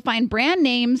Ross, you'll find brand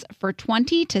names for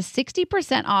 20 to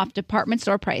 60% off department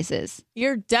store prices.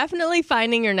 You're definitely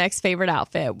finding your next favorite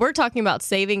outfit. We're talking about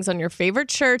savings on your favorite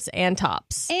shirts and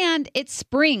tops. And it's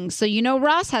spring, so you know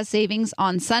Ross has savings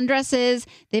on sundresses.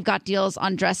 They've got deals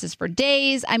on dresses for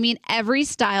days. I mean, every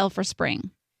style for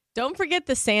spring. Don't forget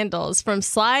the sandals. From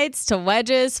slides to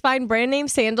wedges, find brand name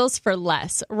sandals for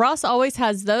less. Ross always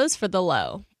has those for the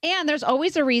low. And there's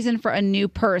always a reason for a new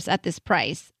purse at this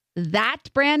price. That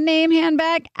brand name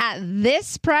handbag at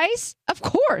this price? Of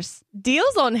course.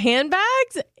 Deals on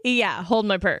handbags? Yeah, hold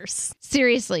my purse.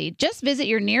 Seriously, just visit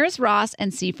your nearest Ross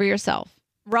and see for yourself.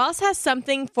 Ross has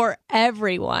something for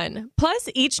everyone. Plus,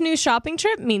 each new shopping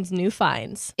trip means new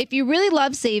finds. If you really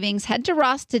love savings, head to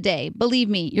Ross today. Believe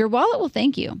me, your wallet will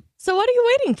thank you. So what are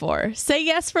you waiting for? Say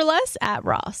yes for less at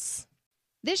Ross.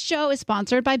 This show is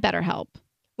sponsored by BetterHelp.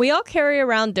 We all carry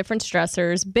around different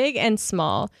stressors, big and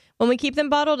small. When we keep them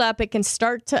bottled up, it can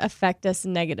start to affect us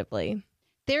negatively.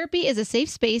 Therapy is a safe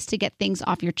space to get things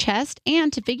off your chest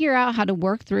and to figure out how to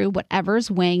work through whatever's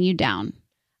weighing you down.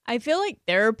 I feel like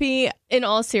therapy, in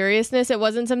all seriousness, it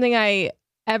wasn't something I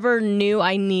ever knew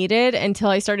I needed until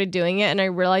I started doing it, and I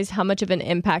realized how much of an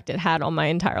impact it had on my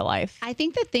entire life. I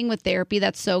think the thing with therapy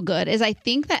that's so good is I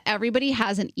think that everybody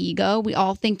has an ego. We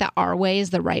all think that our way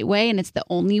is the right way and it's the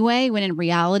only way, when in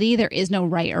reality, there is no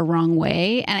right or wrong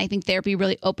way. And I think therapy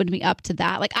really opened me up to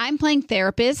that. Like, I'm playing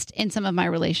therapist in some of my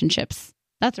relationships.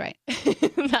 That's right.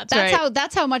 That's right.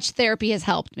 That's how much therapy has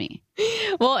helped me.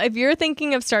 Well, if you're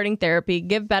thinking of starting therapy,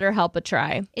 give BetterHelp a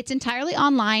try. It's entirely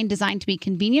online, designed to be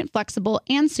convenient, flexible,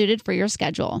 and suited for your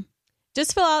schedule.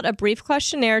 Just fill out a brief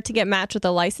questionnaire to get matched with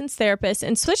a licensed therapist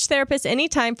and switch therapists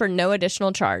anytime for no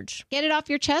additional charge. Get it off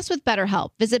your chest with BetterHelp.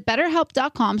 Visit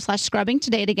betterhelp.com/scrubbing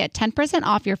today to get 10%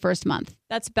 off your first month.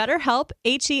 That's BetterHelp,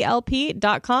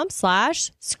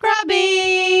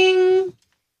 HELP.com/scrubbing.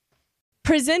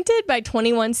 Presented by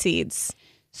 21 Seeds.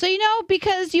 So,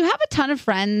 because you have a ton of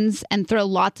friends and throw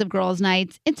lots of girls'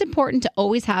 nights, it's important to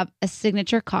always have a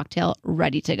signature cocktail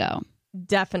ready to go.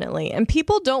 Definitely. And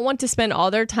people don't want to spend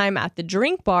all their time at the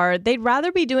drink bar. They'd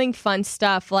rather be doing fun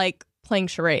stuff like playing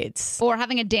charades. Or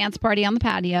having a dance party on the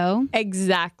patio.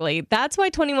 Exactly. That's why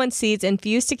 21 Seeds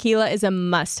infused tequila is a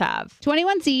must-have.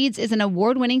 21 Seeds is an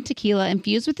award-winning tequila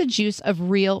infused with the juice of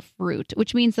real fruit,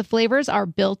 which means the flavors are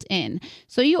built in.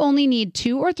 So you only need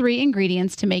 2 or 3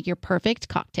 ingredients to make your perfect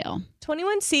cocktail.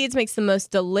 21 Seeds makes the most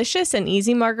delicious and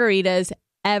easy margaritas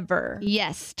ever.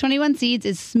 Yes, 21 Seeds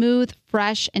is smooth,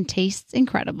 fresh, and tastes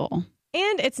incredible.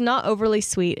 And it's not overly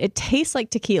sweet. It tastes like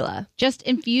tequila. Just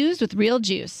infused with real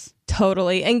juice.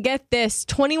 Totally. And get this,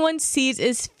 21 Seeds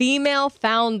is female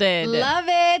founded. Love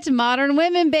it. Modern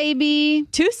women, baby.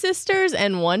 2 sisters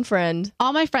and 1 friend.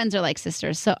 All my friends are like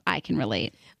sisters, so I can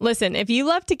relate. Listen, if you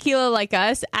love tequila like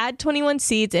us, add 21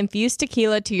 Seeds infused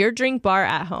tequila to your drink bar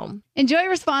at home. Enjoy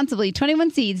responsibly. 21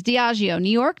 Seeds, Diageo,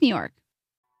 New York, New York.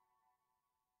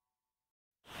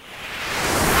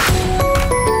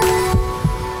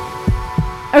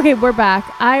 Okay, we're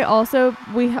back.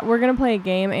 We're going to play a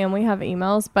game and we have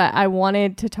emails, but I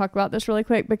wanted to talk about this really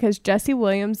quick because Jesse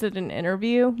Williams did an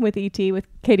interview with E.T. with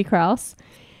Katie Krause.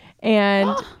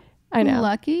 And I know.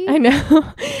 Lucky. I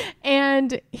know.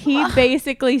 And he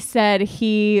basically said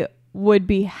he would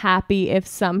be happy if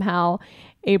somehow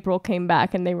April came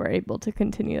back and they were able to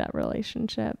continue that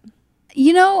relationship.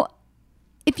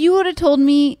 If you would have told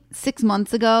me 6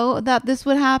 months ago that this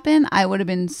would happen, I would have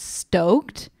been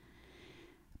stoked.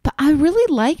 But I really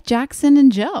like Jackson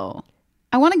and Joe.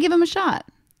 I want to give him a shot.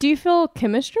 Do you feel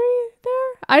chemistry there?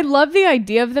 I love the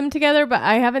idea of them together, but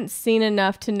I haven't seen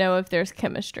enough to know if there's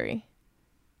chemistry.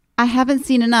 I haven't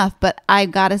seen enough, but I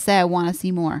gotta say I want to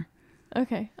see more.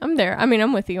 Okay, I'm there. I mean,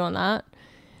 I'm with you on that.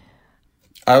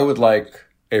 I would like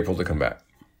April to come back.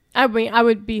 It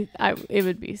would be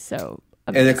so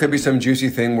amazing. And it could be some juicy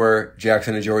thing where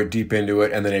Jackson and Joe are deep into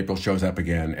it, and then April shows up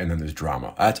again, and then there's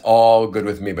drama. That's all good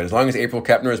with me. But as long as April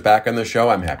Kepner is back on the show,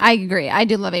 I'm happy. I agree. I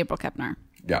do love April Kepner.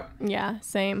 Yeah. Yeah,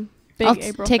 same. Big I'll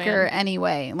April take fan. her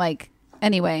anyway.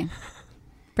 Anyway.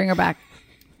 Bring her back.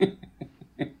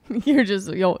 You just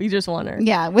want her.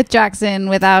 Yeah, with Jackson,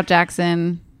 without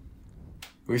Jackson.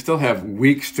 We still have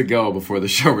weeks to go before the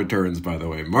show returns, by the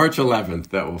way. March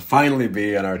 11th, that will finally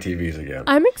be on our TVs again.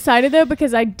 I'm excited, though,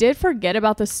 because I did forget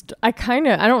about this. I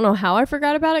don't know how I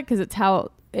forgot about it, because it's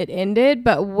how it ended.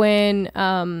 But when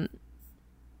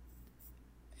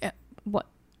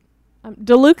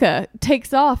DeLuca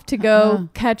takes off to go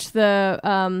catch the...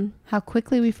 how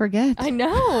quickly we forget. I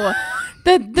know.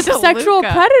 the sexual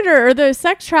predator or the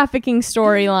sex trafficking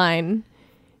storyline.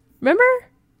 Remember?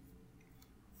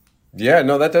 Yeah,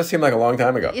 no, that does seem like a long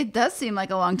time ago. It does seem like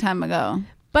a long time ago.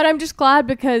 But I'm just glad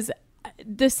because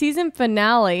the season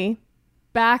finale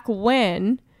back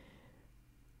when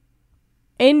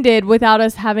ended without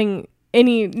us having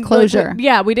any closure.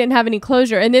 We didn't have any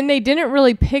closure. And then they didn't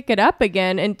really pick it up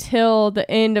again until the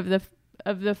end of the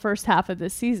first half of the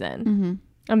season. Mm-hmm.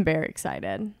 I'm very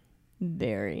excited.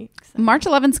 Very excited. March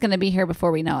 11th is going to be here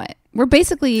before we know it. We're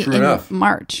basically in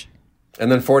March. And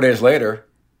then 4 days later...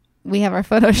 we have our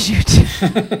photo shoot.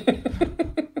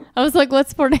 I was like,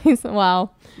 what's 4 days? Wow.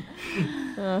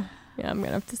 Yeah, I'm going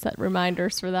to have to set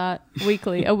reminders for that.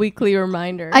 A weekly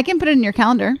reminder. I can put it in your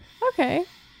calendar. Okay.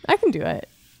 I can do it.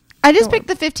 I just picked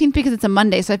the 15th because it's a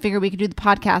Monday, so I figured we could do the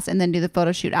podcast and then do the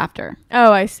photo shoot after.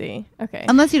 Oh, I see. Okay.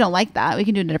 Unless you don't like that. We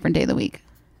can do it a different day of the week.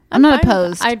 I'm not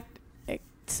opposed.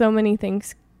 So many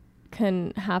things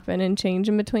can happen and change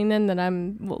in between then that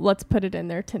let's put it in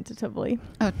there tentatively.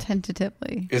 Oh,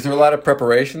 tentatively. Is there a lot of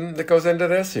preparation that goes into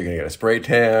this? You're going to get a spray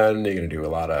tan. You're going to do a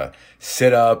lot of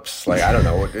sit-ups. I don't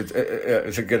know.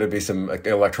 Is it going to be some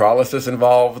electrolysis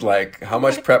involved? How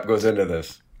much prep goes into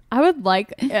this?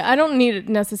 I don't need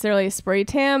necessarily a spray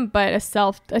tan, but a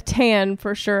tan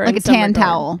for sure. Like a tan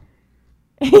towel.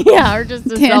 Yeah, or just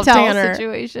a tan towel self-tanner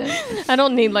situation. I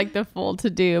don't need the full to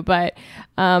do, but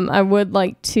I would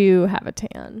like to have a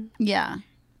tan. Yeah.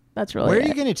 That's really Where are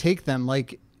you going to take them? Are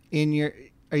you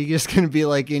just going to be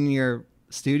in your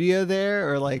studio there,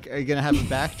 or are you going to have a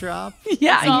backdrop?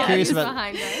 Yeah, I'm curious about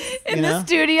behind us. In the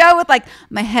studio with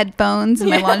my headphones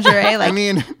and my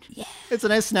lingerie. It's a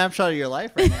nice snapshot of your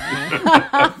life right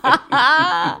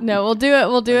now. No, we'll do it.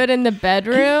 We'll do it in the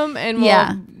bedroom, and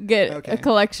we'll get a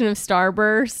collection of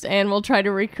Starburst, and we'll try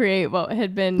to recreate what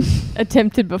had been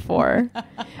attempted before.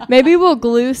 Maybe we'll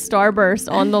glue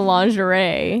Starburst on the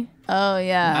lingerie. Oh,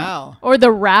 yeah. Wow. Or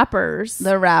the wrappers.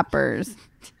 The wrappers.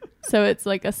 So it's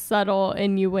like a subtle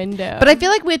innuendo. But I feel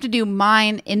like we have to do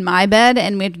mine in my bed,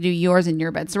 and we have to do yours in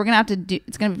your bed. So we're going to have to do,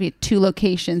 it's going to be a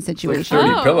 2-location situation.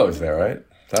 There's 30 pillows there, right?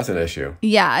 That's an issue.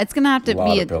 Yeah, it's going to have to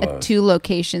be a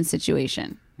 2-location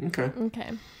situation. Okay.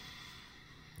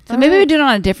 So maybe we do it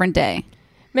on a different day.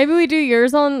 Maybe we do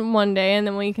yours on one day, and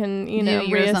then we can, Do yours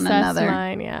reassess on another.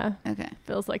 mine. Yeah. Okay.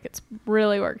 Feels like it's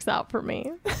really works out for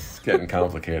me. It's getting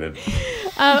complicated.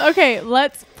 Okay,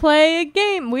 let's play a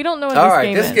game. We don't know what All this right,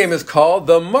 game this is. game is called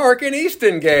the Mark and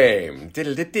Easton game. We're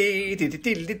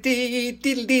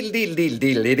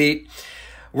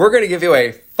going to give you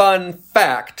a fun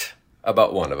fact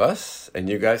about one of us, and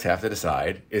you guys have to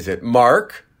decide, is it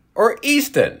Mark or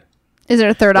Easton? Is there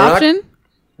a third option?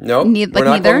 No, we're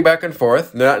not going back and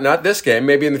forth. Not this game.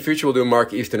 Maybe in the future we'll do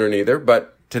Mark, Easton, or neither.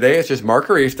 But today it's just Mark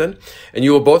or Easton, and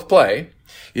you will both play.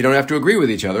 You don't have to agree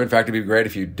with each other. In fact, it'd be great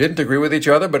if you didn't agree with each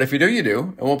other. But if you do, you do,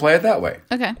 and we'll play it that way.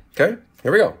 Okay. Okay,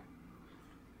 here we go.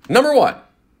 Number 1,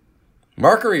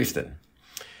 Mark or Easton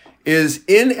is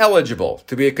ineligible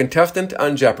to be a contestant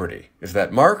on Jeopardy. Is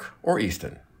that Mark or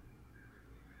Easton?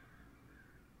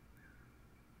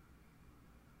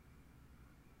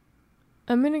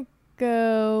 I'm going to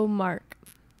go Mark.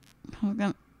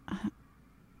 I'm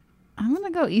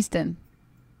gonna go Easton.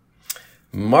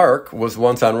 Mark was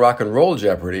once on Rock and Roll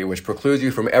Jeopardy, which precludes you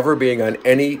from ever being on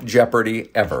any Jeopardy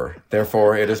ever.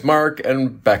 Therefore, it is Mark,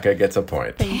 and Becca gets a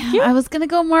point. Damn, I was gonna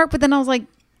go Mark, but then I was like,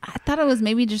 I thought it was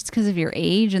maybe just because of your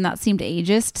age, and that seemed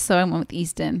ageist, so I went with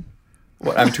Easton.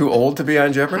 What, I'm too old to be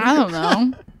on Jeopardy? I don't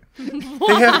know.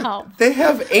 They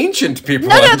have ancient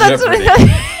people on that's Jeopardy. what I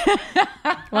thought.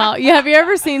 Well, have you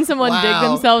ever seen someone dig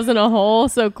themselves in a hole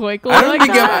so quickly like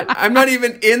that? I'm not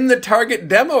even in the target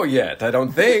demo yet, I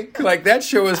don't think. Like, that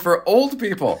show is for old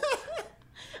people.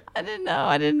 I didn't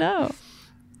know.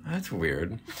 That's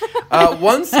weird.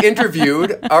 Once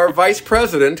interviewed our Vice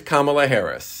President, Kamala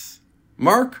Harris.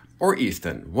 Mark or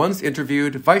Easton? Once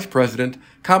interviewed Vice President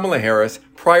Kamala Harris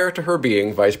prior to her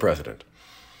being Vice President.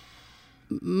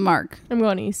 Mark. I'm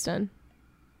going Easton.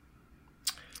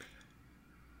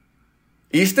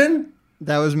 Easton?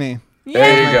 That was me.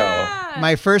 There you go.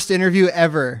 My first interview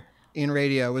ever in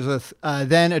radio was with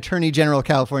then Attorney General of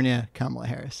California, Kamala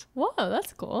Harris. Whoa,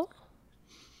 that's cool.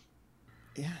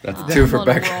 Yeah. That's 2 for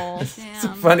Becca. It's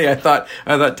funny. I thought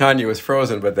Tanya was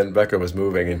frozen, but then Becca was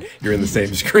moving, and you're in the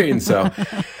same screen, so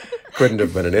couldn't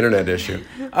have been an internet issue.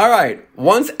 All right.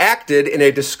 Once acted in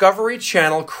a Discovery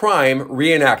Channel crime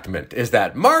reenactment. Is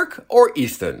that Mark or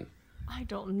Easton? I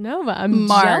don't know, but I'm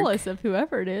jealous of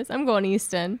whoever it is. I'm going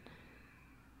Easton.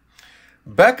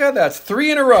 Becca, that's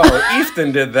 3 in a row.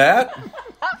 Easton did that.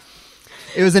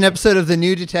 It was an episode of The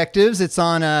New Detectives. It's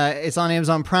on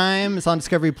Amazon Prime. It's on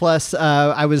Discovery Plus.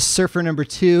 I was surfer number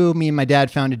 2. Me and my dad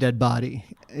found a dead body.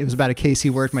 It was about a case he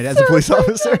worked. My dad's a police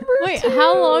officer. Wait,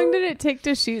 how long did it take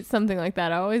to shoot something like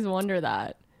that? I always wonder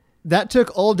that. That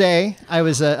took all day. I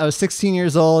was 16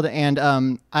 years old, and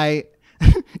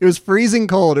it was freezing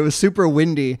cold. It was super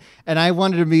windy, and I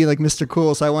wanted to be like Mr.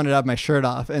 Cool, so I wanted to have my shirt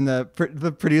off. And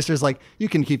the producer's like, "You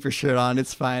can keep your shirt on.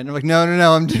 It's fine." I'm like, "No,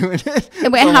 I'm doing it."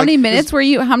 And wait, So how many minutes were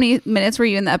you? How many minutes were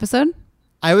you in the episode?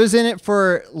 I was in it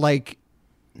for like,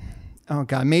 oh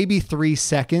god, maybe 3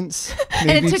 seconds.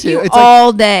 Maybe And it took 2. you It's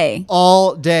all day.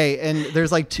 All day, and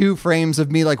there's like 2 frames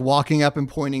of me like walking up and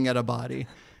pointing at a body.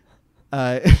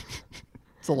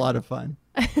 It's a lot of fun.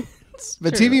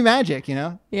 But true. TV magic, you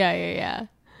know? Yeah.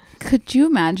 Could you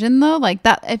imagine though, like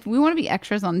that? If we want to be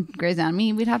extras on Grey's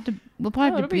Anatomy, we'll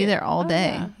probably have to be there all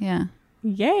day. Yeah.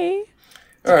 Yay.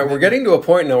 All right, we're getting to a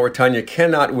point now where Tanya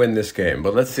cannot win this game,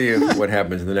 but let's see what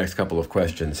happens in the next couple of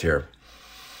questions here.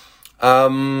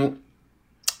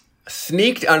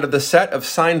 Sneaked onto the set of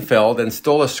Seinfeld and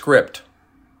stole a script.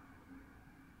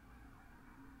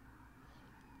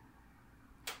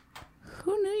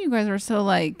 Who knew you guys were so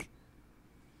like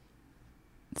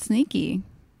sneaky?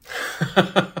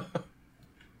 I'm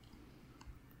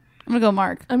gonna go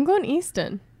Mark. I'm going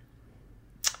Easton.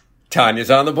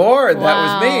 Tanya's on the board. Wow. That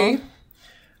was me.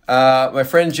 My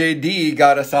friend JD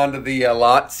got us onto the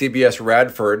lot, CBS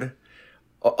Radford.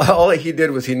 All he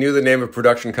did was he knew the name of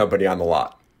production company on the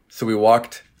lot. So we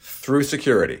walked through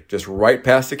security, just right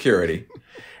past security.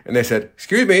 And they said,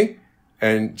 "Excuse me."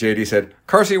 And JD said,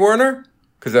 "Carsey Werner?"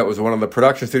 Because that was one of the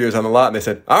production studios on the lot. And they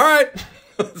said, "All right."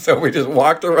 So we just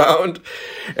walked around.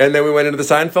 And then we went into the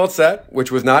Seinfeld set,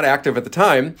 which was not active at the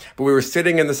time. But we were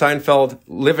sitting in the Seinfeld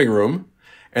living room.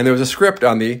 And there was a script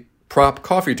on the prop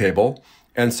coffee table.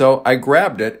 And so I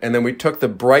grabbed it, and then we took the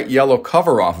bright yellow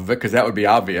cover off of it, because that would be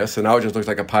obvious, and now it just looks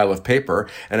like a pile of paper.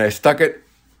 And I stuck it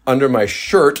under my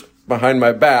shirt behind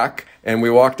my back, and we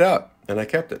walked out, and I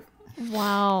kept it.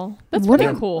 Wow. That's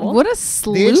pretty cool. What a The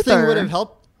age thing sleuther. would have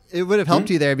helped. It would have helped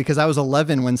you there because I was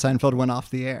 11 when Seinfeld went off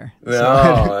the air.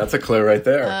 Oh, that's a clue right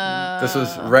there. This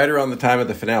was right around the time of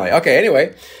the finale. Okay,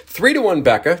 anyway, 3-1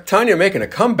 Becca. Tanya making a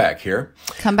comeback here.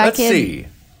 Comeback, Let's kid. see.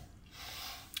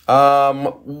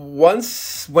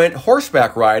 Once went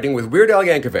horseback riding with Weird Al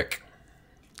Yankovic.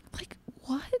 Like,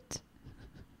 what?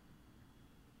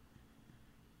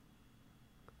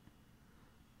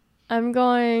 I'm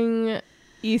going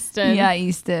Easton. Yeah,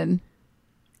 Easton.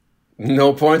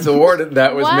 No points awarded.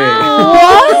 That was me.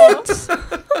 What?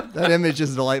 That image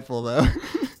is delightful, though.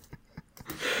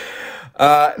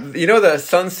 You know the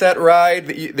sunset ride?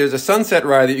 There's a sunset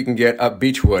ride that you can get up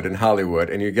Beechwood in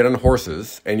Hollywood, and you get on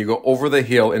horses, and you go over the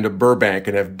hill into Burbank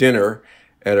and have dinner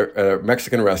at a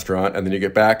Mexican restaurant, and then you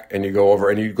get back and you go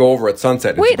over at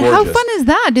sunset. Wait, it's how gorgeous. fun is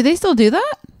that? Do they still do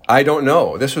that? I don't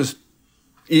know. This was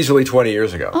easily 20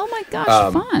 years ago. Oh my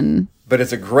gosh, fun. But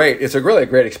it's a really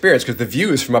great experience because the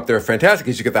views from up there are fantastic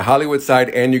because you get the Hollywood side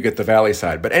and you get the Valley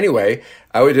side. But anyway,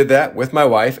 I did that with my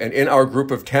wife, and in our group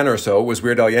of 10 or so was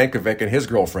Weird Al Yankovic and his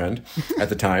girlfriend at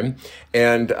the time.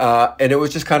 And it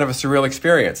was just kind of a surreal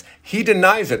experience. He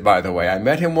denies it, by the way. I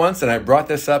met him once and I brought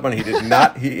this up and he did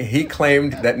not, he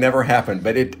claimed that never happened,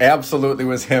 but it absolutely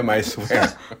was him, I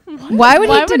swear. Why would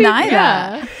he deny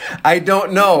that? I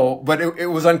don't know, but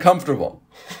it was uncomfortable.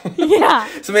 Yeah.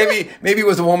 So maybe it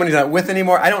was a woman he's not with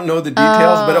anymore. I don't know the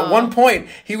details, but at one point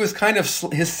he was kind of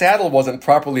his saddle wasn't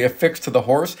properly affixed to the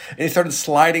horse, and he started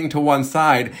sliding to one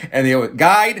side. And they went,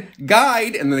 guide,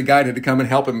 and then the guide had to come and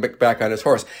help him back on his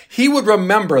horse. He would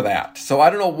remember that, so I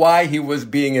don't know why he was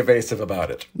being evasive about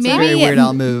it. It's a very Weird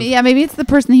Al move. Yeah, maybe it's the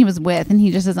person he was with, and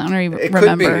he just doesn't remember. It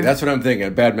could be. That's what I'm thinking.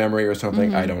 A bad memory or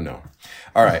something. I don't know.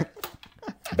 All right,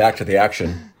 back to the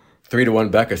action.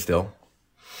 3-1 Becca still.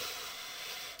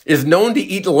 Is known to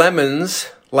eat lemons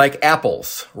like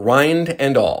apples, rind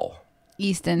and all.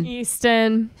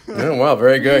 Easton. Oh, well,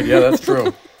 very good. Yeah, that's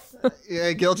true.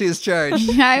 Yeah, guilty as charged.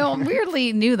 Yeah, I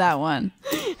weirdly knew that one.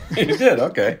 You did?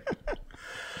 Okay.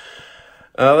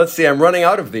 Let's see. I'm running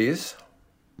out of these.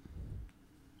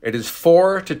 It is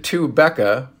 4-2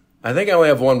 Becca. I think I only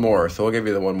have one more, so I'll give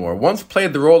you the one more. Once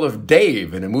played the role of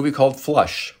Dave in a movie called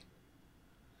Flush.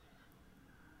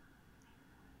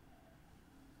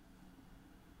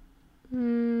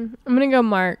 I'm going to go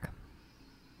Mark.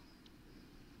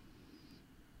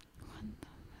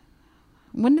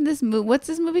 When did this movie? What's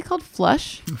this movie called?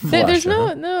 Flush. There's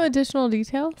no additional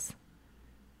details.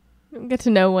 Don't get to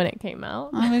know when it came out.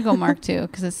 I'm gonna go Mark too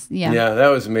because it's Yeah, that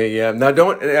was me. Yeah. Now,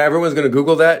 don't. Everyone's gonna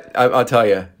Google that. I'll tell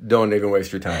you. Don't even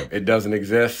waste your time. It doesn't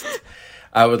exist.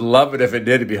 I would love it if it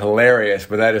did. It'd be hilarious,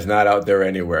 but that is not out there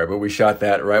anywhere. But we shot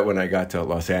that right when I got to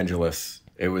Los Angeles.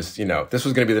 It was, this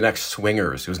was going to be the next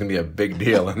Swingers. It was going to be a big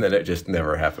deal, and then it just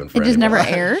never happened. It just never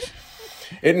aired.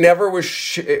 It never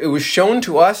was. It was shown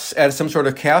to us at some sort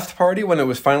of cast party when it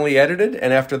was finally edited,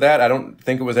 and after that, I don't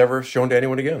think it was ever shown to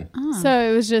anyone again.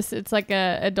 So it was it's like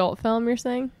a adult film. You're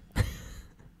saying?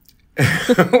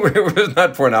 It was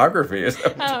not pornography.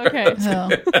 Oh, okay.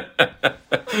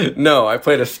 No, I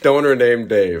played a stoner named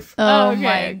Dave. Oh, okay,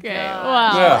 my okay. God.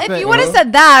 Wow. If you would have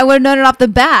said that, I would have known it off the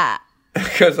bat.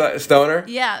 Because stoner?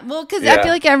 Yeah, well, because I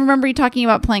feel like I remember you talking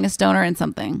about playing a stoner in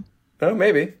something. Oh,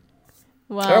 maybe.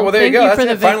 Well, Oh, well, there you go. That's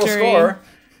the final victory. score.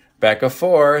 Becca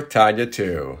 4, Tanya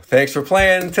 2. Thanks for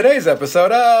playing today's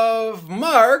episode of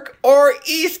Mark or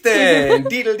Easton.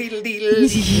 Deedle, deedle,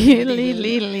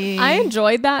 deedle. I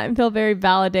enjoyed that and feel very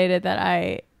validated that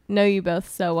I know you both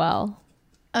so well.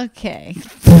 Okay.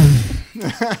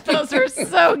 Those are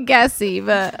so guessy,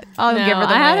 but I'll give her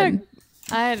the win.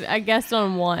 I guessed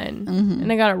on one,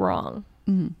 and I got it wrong.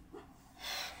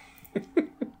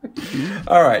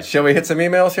 All right, shall we hit some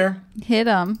emails here? Hit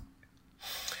them.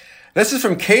 This is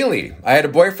from Kaylee. I had a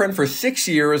boyfriend for 6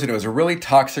 years, and it was a really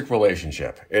toxic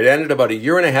relationship. It ended about 1.5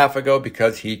 years ago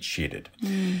because he cheated.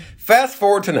 Fast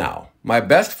forward to now. My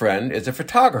best friend is a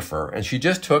photographer, and she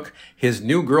just took his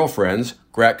new girlfriend's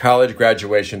college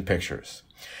graduation pictures.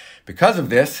 Because of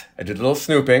this, I did a little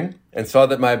snooping and saw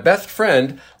that my best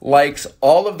friend likes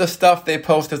all of the stuff they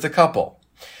post as a couple.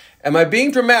 Am I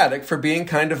being dramatic for being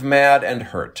kind of mad and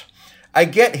hurt? I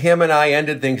get him and I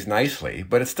ended things nicely,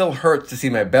 but it still hurts to see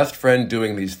my best friend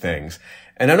doing these things.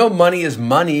 And I know money is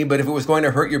money, but if it was going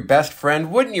to hurt your best friend,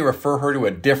 wouldn't you refer her to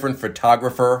a different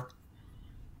photographer?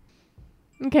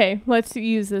 Okay, let's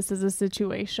use this as a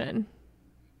situation.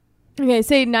 Okay,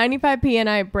 say 95p and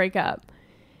I break up,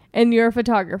 and you're a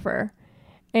photographer,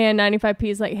 and 95P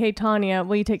is like, hey, Tanya,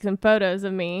 will you take some photos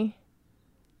of me?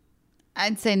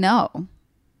 I'd say no.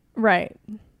 Right.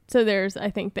 So there's, I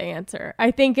think, the answer.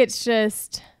 I think it's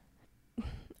just,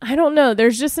 I don't know.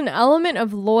 There's just an element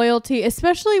of loyalty,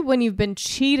 especially when you've been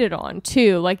cheated on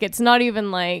too. Like, it's not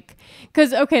even like,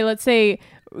 because, okay, let's say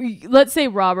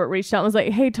Robert reached out and was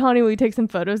like, hey, Tanya, will you take some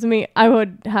photos of me? I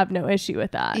would have no issue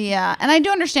with that. Yeah. And I do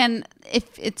understand if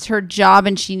it's her job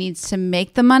and she needs to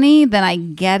make the money, then I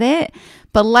get it.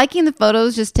 But liking the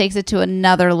photos just takes it to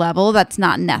another level that's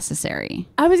not necessary.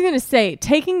 I was going to say,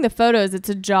 taking the photos, it's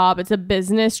a job, it's a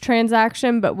business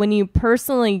transaction. But when you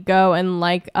personally go and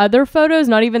like other photos,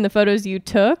 not even the photos you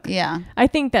took, I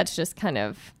think that's just kind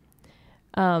of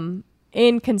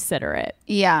inconsiderate.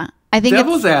 Yeah. I think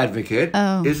devil's advocate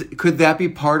could that be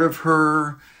part of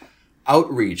her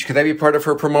outreach? Could that be part of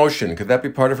her promotion? Could that be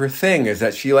part of her thing? Is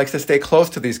that she likes to stay close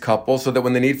to these couples so that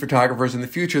when they need photographers in the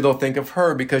future, they'll think of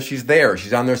her because she's there.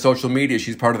 She's on their social media.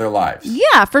 She's part of their lives.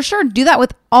 Yeah, for sure. Do that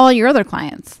with all your other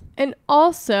clients. And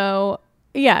also,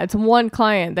 yeah, it's one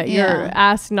client that you're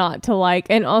asked not to like.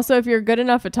 And also, if you're a good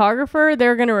enough photographer,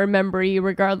 they're going to remember you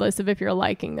regardless of if you're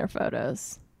liking their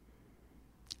photos.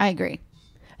 I agree.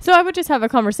 So I would just have a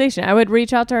conversation. I would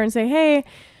reach out to her and say, hey,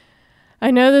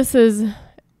 I know this is,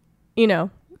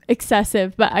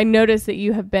 excessive, but I noticed that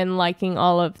you have been liking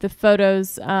all of the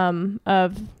photos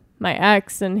of my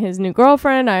ex and his new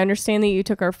girlfriend. I understand that you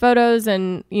took her photos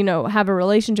and, have a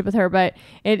relationship with her, but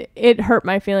it hurt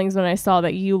my feelings when I saw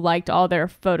that you liked all their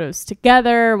photos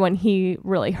together when he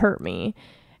really hurt me.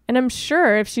 And I'm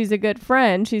sure if she's a good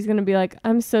friend, she's going to be like,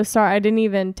 I'm so sorry. I didn't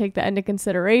even take that into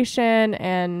consideration.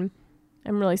 And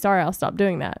I'm really sorry. I'll stop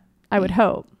doing that. I would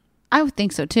hope. I would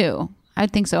think so too. I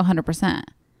would think so 100%.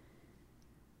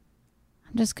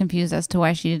 I'm just confused as to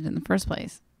why she did it in the first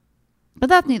place. But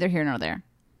that's neither here nor there.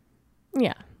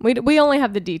 Yeah. We only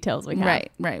have the details we have.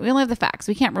 Right. We only have the facts.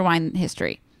 We can't rewind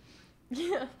history.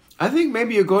 Yeah. I think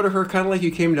maybe you go to her kind of like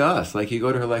you came to us. Like you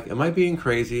go to her like, am I being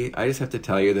crazy? I just have to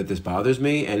tell you that this bothers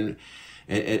me. And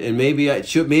maybe it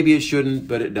shouldn't,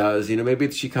 but it does.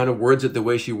 Maybe she kind of words it the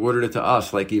way she worded it to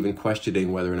us, like even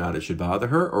questioning whether or not it should bother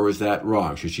her. Or is that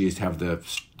wrong? Should she just have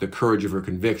the courage of her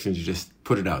convictions to just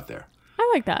put it out there?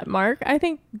 I like that, Mark. I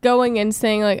think going and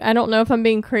saying like, I don't know if I'm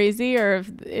being crazy or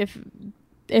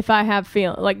if I have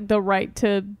the right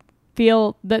to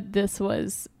feel that this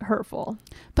was hurtful.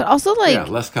 But also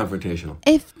less confrontational.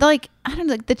 If I don't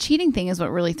know, the cheating thing is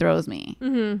what really throws me.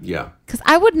 Mm-hmm. Yeah. Because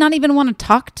I would not even want to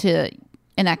talk to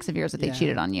an ex of yours if they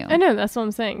cheated on you. I know, that's what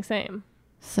I'm saying. Same.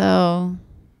 So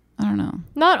I don't know.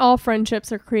 Not all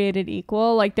friendships are created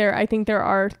equal. I think there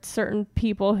are certain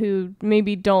people who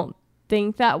maybe don't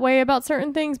think that way about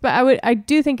certain things, but I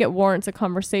do think it warrants a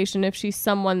conversation if she's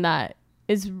someone that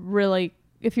is really,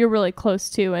 if you're really close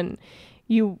to, and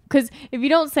because if you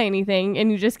don't say anything and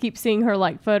you just keep seeing her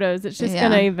like photos, it's just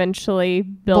gonna eventually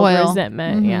build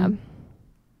resentment. Mm-hmm.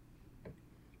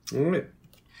 Yeah. All right.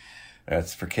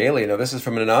 That's for Kaylee. Now, this is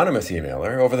from an anonymous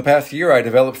emailer. Over the past year, I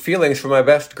developed feelings for my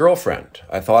best girlfriend.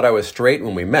 I thought I was straight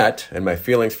when we met, and my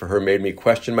feelings for her made me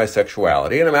question my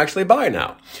sexuality, and I'm actually bi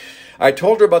now. I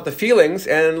told her about the feelings,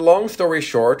 and long story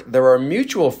short, there are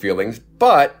mutual feelings,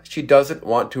 but she doesn't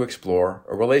want to explore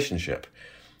a relationship.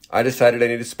 I decided I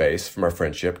needed space from our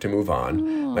friendship to move on.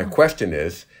 Aww. My question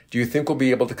is, do you think we'll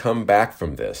be able to come back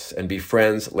from this and be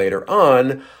friends later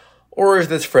on, or is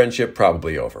this friendship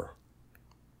probably over?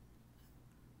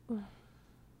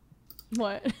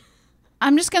 What?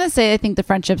 I'm just going to say I think the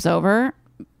friendship's over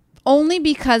only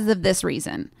because of this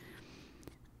reason.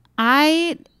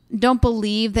 I don't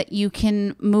believe that you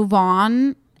can move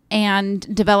on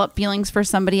and develop feelings for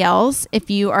somebody else if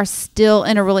you are still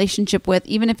in a relationship with,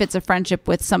 even if it's a friendship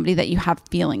with somebody that you have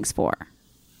feelings for.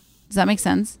 Does that make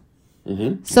sense?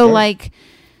 Mm-hmm. So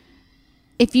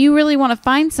if you really want to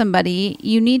find somebody,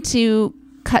 you need to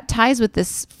cut ties with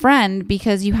this friend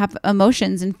because you have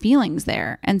emotions and feelings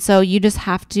there. And so you just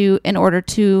have to, in order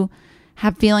to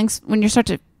have feelings, when you start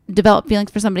to develop feelings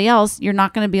for somebody else, you're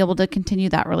not going to be able to continue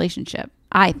that relationship,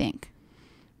 I think.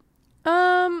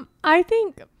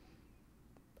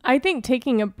 I think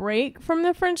taking a break from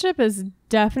the friendship is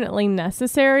definitely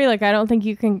necessary. I don't think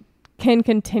you can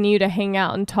continue to hang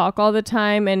out and talk all the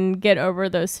time and get over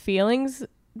those feelings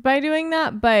by doing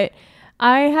that. But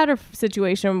I had a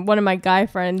situation, one of my guy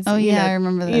friends, I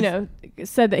remember this.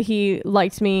 Said that he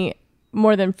liked me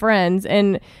more than friends.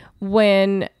 And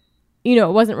when,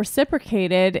 it wasn't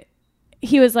reciprocated,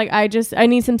 he was like, I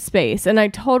need some space. And I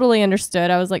totally understood.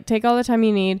 I was like, take all the time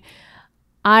you need.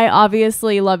 I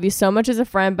obviously love you so much as a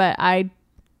friend, but I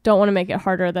don't want to make it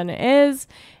harder than it is.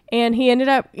 And he ended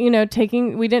up, we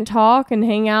didn't talk and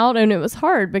hang out, and it was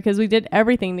hard because we did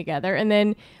everything together. And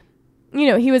then,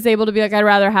 he was able to be like, I'd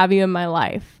rather have you in my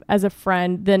life as a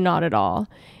friend than not at all.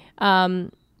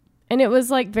 And it was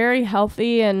like very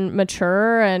healthy and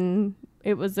mature, and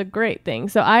it was a great thing.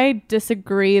 So I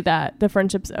disagree that the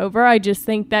friendship's over. I just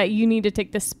think that you need to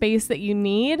take the space that you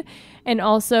need and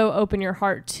also open your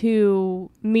heart to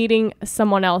meeting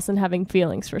someone else and having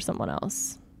feelings for someone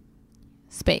else.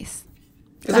 Space.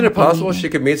 Isn't it possible she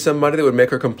could meet somebody that would make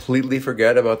her completely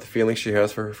forget about the feelings she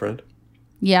has for her friend?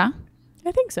 Yeah.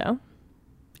 I think so.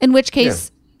 In which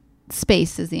case,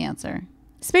 space is the answer.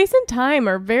 Space and time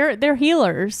are they're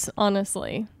healers,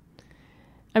 honestly.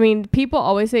 I mean, people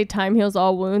always say time heals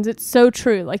all wounds. It's so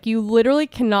true. Like, you literally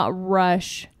cannot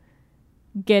rush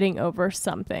getting over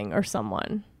something or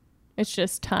someone. It's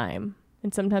just time.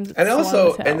 And sometimes it's slow as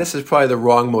hell. And this is probably the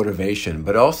wrong motivation,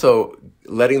 but also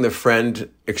letting the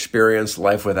friend experience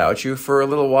life without you for a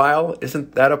little while,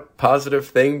 isn't that a positive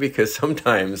thing? Because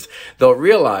sometimes they'll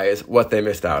realize what they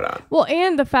missed out on. Well,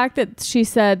 and the fact that she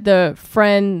said the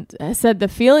friend said the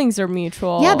feelings are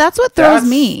mutual. Yeah, that's what throws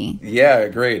me. Yeah,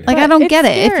 agreed. Like, I don't get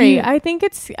it. Scary. I think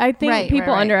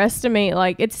people right. underestimate,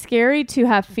 like, it's scary to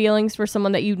have feelings for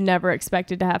someone that you never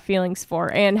expected to have feelings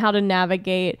for, and how to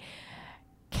navigate,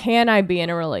 can I be in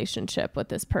a relationship with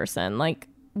this person? Like,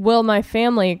 will my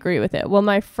family agree with it? Will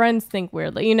my friends think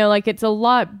weirdly? Like, it's a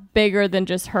lot bigger than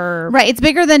just her. Right. It's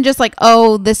bigger than just like,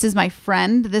 oh, this is my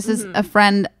friend. This is a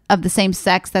friend of the same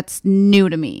sex that's new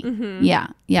to me. Mm-hmm. Yeah.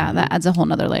 Yeah. That adds a whole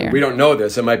nother layer. We don't know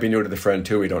this. It might be new to the friend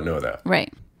too. We don't know that.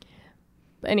 Right.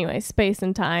 Anyway, space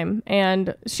and time.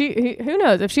 And who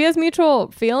knows? If she has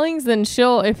mutual feelings, then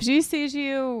if she sees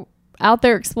you out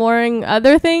there exploring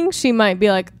other things, she might be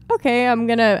like, okay, I'm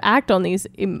going to act on these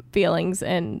feelings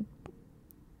and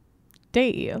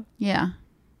date you. Yeah.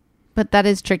 But that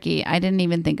is tricky. I didn't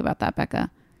even think about that, Becca.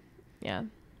 Yeah.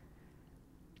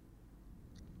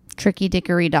 Tricky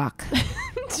dickory dock.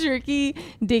 Tricky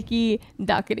dicky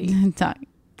dockety.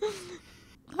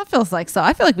 That feels like so.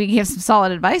 I feel like we gave some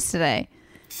solid advice today.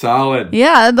 Solid.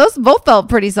 Yeah, those both felt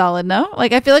pretty solid, no?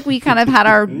 Like, I feel like we kind of had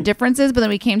our differences, but then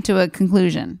we came to a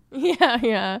conclusion.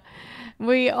 Yeah.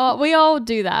 We all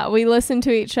do that. We listen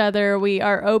to each other. We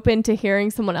are open to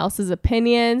hearing someone else's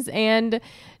opinions and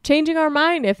changing our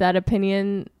mind if that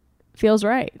opinion feels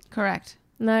right. Correct.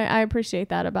 And I appreciate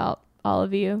that about all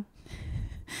of you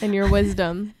and your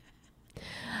wisdom.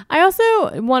 I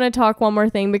also want to talk one more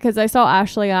thing, because I saw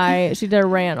Ashley she did a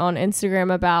rant on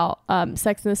Instagram about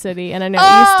Sex in the City, and I know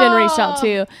Easton reached out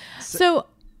too. So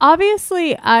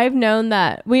obviously, I've known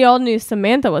that we all knew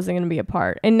Samantha wasn't going to be a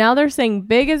part, and now they're saying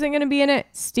Big isn't going to be in it,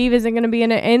 Steve isn't going to be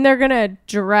in it, and they're going to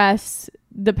address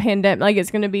the pandemic, like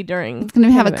it's going to be during. It's going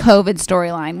to have a COVID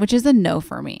storyline, which is a no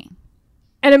for me.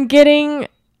 And I'm getting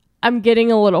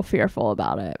a little fearful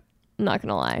about it. I'm not going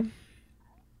to lie.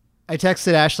 I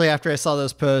texted Ashley after I saw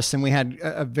those posts, and we had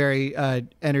a very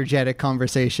energetic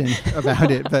conversation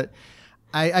about it. But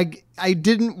I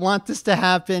didn't want this to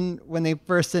happen when they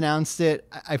first announced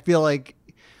it. I feel like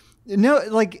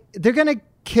they're gonna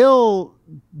kill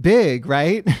Big,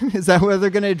 right? Is that where they're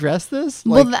gonna address this?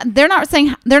 Well, they're not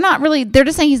saying. They're not really. They're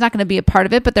just saying he's not going to be a part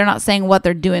of it, but they're not saying what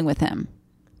they're doing with him.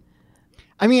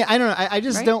 I mean, I don't know. I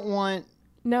just don't want.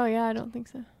 No, yeah, I don't think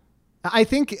so. I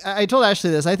think I told Ashley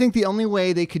this. I think the only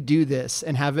way they could do this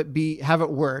and have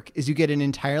it work is you get an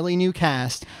entirely new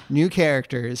cast, new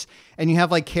characters, and you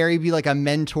have like Carrie be like a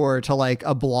mentor to like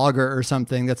a blogger or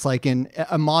something that's like in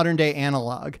a modern day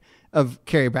analog of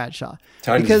Carrie Bradshaw.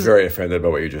 Tanya's very offended by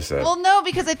what you just said. Well, no,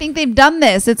 because I think they've done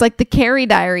this. It's like the Carrie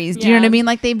Diaries. Do you know what I mean?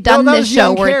 Like, they've done this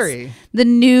show where it's the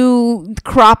new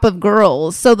crop of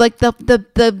girls. So like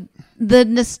the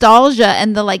nostalgia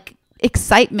and the like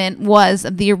excitement was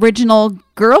of the original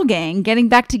girl gang getting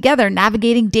back together,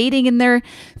 navigating dating in their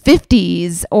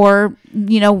 50s, or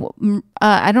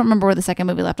I don't remember where the second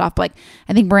movie left off, but like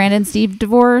I think Brandon and Steve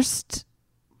divorced,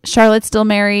 Charlotte's still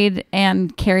married,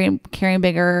 and Carrie and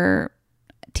Big are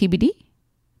TBD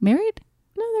married.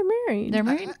 No, they're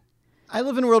married. I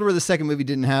live in a world where the second movie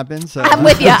didn't happen, so I'm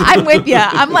with you.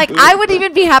 I'm like, I would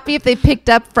even be happy if they picked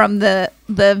up from the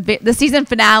season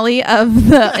finale of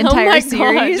the entire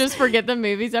series. God, just forget the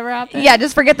movies ever happened. Yeah,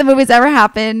 just forget the movies ever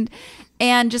happened,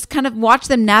 and just kind of watch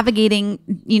them navigating,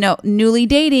 newly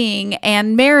dating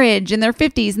and marriage in their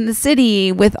 50s in the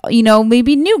city with,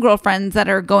 maybe new girlfriends that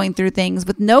are going through things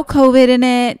with no COVID in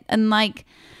it, and like,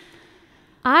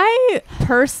 I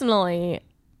personally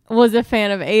was a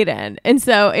fan of Aiden, and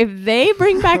so if they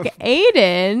bring back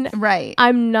Aiden, right,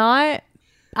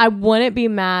 I wouldn't be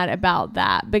mad about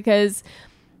that, because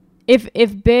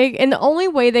if Big, and the only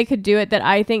way they could do it that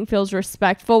I think feels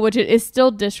respectful, which it is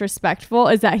still disrespectful,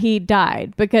 is that he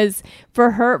died. Because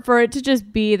for it to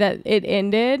just be that it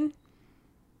ended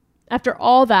after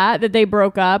all that they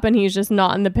broke up and he's just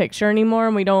not in the picture anymore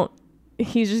and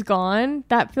he's just gone.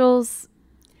 That feels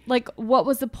like, what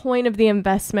was the point of the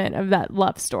investment of that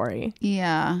love story?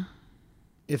 Yeah.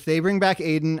 If they bring back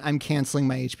Aiden, I'm canceling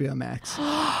my HBO Max.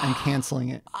 I'm canceling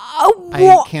it. Oh,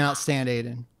 I cannot stand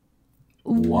Aiden.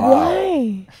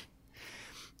 Why?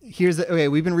 Okay,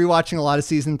 we've been rewatching a lot of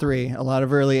season 3, a lot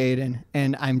of early Aiden,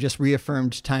 and I'm just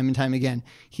reaffirmed time and time again.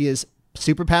 He is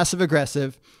super passive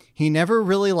aggressive. He never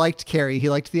really liked Carrie. He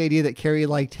liked the idea that Carrie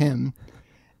liked him.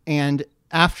 And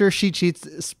after she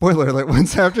cheats, spoiler alert,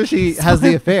 once after she has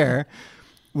the affair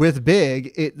with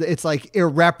Big, it's like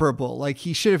irreparable. Like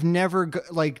he should have never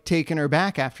taken her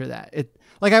back after that.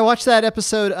 Like I watched that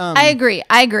episode. I agree.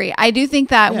 I do think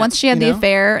that once she had the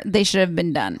affair, they should have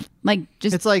been done. Like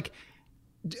it's like,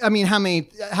 I mean, how many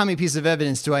pieces of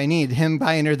evidence do I need? Him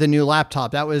buying her the new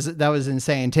laptop. That was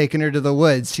insane. Taking her to the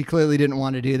woods. She clearly didn't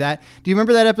want to do that. Do you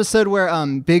remember that episode where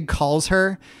Big calls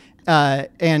her?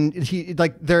 And he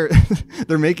they're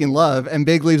making love and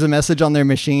Big leaves a message on their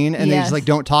machine and he's like,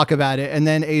 don't talk about it. And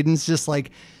then Aiden's just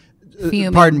like,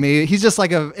 fuming. Pardon me. He's just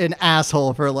like an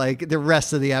asshole for like the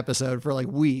rest of the episode for like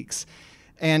weeks.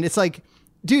 And it's like,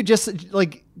 dude, just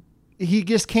like, he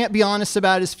just can't be honest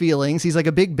about his feelings. He's like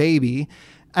a big baby.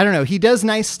 I don't know. He does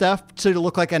nice stuff to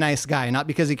look like a nice guy, not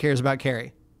because he cares about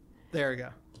Carrie. There we go.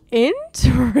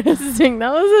 Interesting.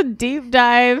 That was a deep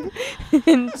dive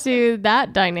into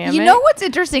that dynamic. You know what's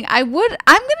interesting? I'm going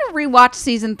to rewatch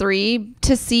season 3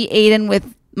 to see Aiden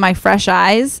with my fresh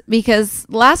eyes, because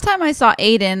last time I saw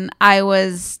Aiden, I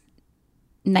was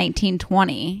 19,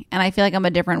 20, and I feel like I'm a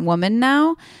different woman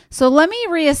now. So let me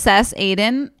reassess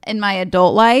Aiden in my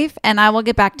adult life, and I will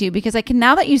get back to you, because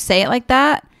now that you say it like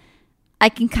that, I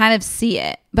can kind of see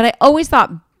it. But I always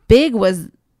thought Big was,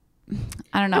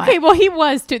 I don't know. Okay, well, he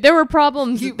was too. There were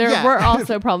problems. There were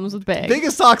also problems with Big. Big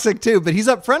is toxic too, but he's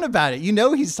upfront about it. You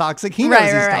know he's toxic. He knows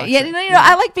he's toxic. Yeah,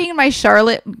 I like being in my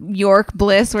Charlotte York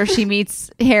bliss where she meets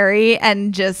Harry,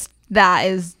 and just that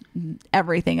is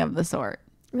everything of the sort.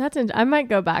 I might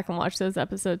go back and watch those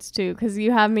episodes too, because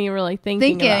you have me really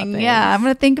thinking about things. Yeah, I'm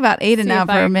going to think about Aiden now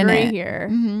for a minute. Here.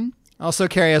 Mm-hmm. Also,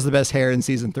 Carrie has the best hair in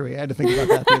season 3. I had to think about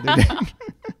that the other day.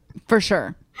 For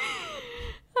sure.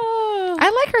 I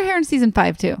like her hair in season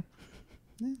 5 too.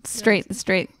 Straight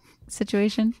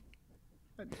situation.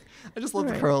 I just love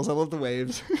the curls. I love the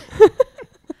waves.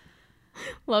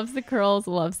 Loves the curls,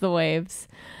 loves the waves.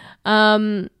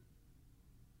 Yeah,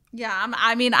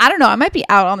 I mean, I don't know. I might be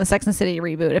out on the Sex and the City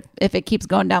reboot if it keeps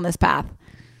going down this path.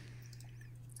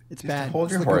 It's bad. Hold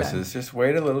your horses. Just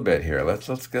wait a little bit here.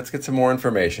 Let's get some more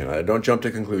information. Don't jump to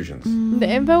conclusions. The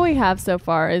info we have so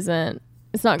far it's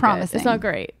not promising. Good. It's not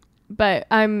great. But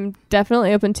I'm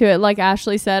definitely open to it. Like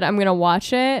Ashley said, I'm gonna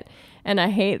watch it, and I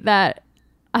hate that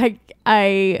I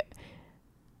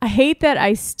hate that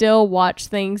I still watch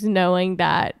things knowing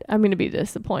that I'm gonna be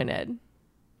disappointed.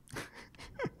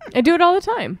 I do it all the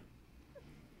time.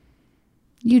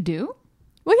 You do?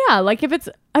 Well, yeah. Like if it's,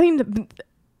 I mean,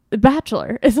 The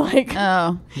Bachelor is like,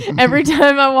 every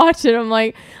time I watch it, I'm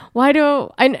like, why do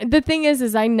I? The thing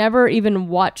is I never even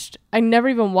watched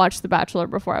The Bachelor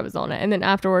before I was on it, and then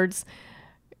afterwards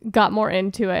got more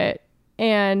into it,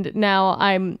 and now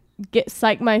I'm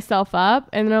psych myself up,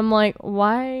 and then I'm like,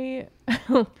 why?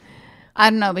 I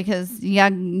don't know, because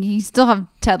you still have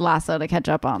Ted Lasso to catch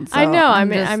up on. So I know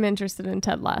I'm interested in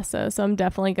Ted Lasso, so I'm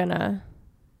definitely gonna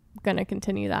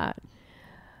continue that.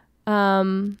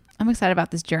 I'm excited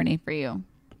about this journey for you.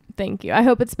 Thank you. I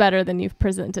hope it's better than you've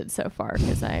presented so far,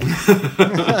 because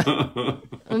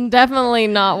I'm definitely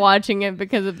not watching it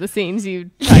because of the scenes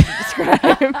you tried to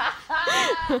describe.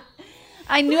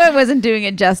 I knew I wasn't doing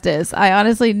it justice. I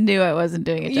honestly knew I wasn't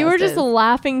doing it justice. You were just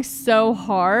laughing so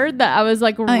hard that I was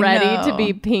like ready to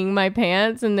be peeing my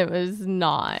pants, and it was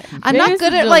not. I'm not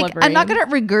good at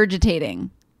regurgitating.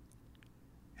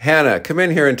 Hannah, come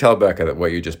in here and tell Becca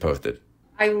what you just posted.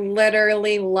 I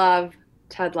literally love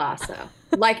Ted Lasso.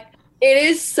 Like, it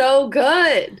is so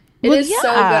good. It is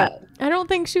so good. I don't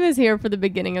think she was here for the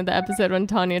beginning of the episode when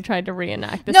Tanya tried to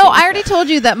reenact this. No, I already told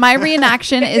you that my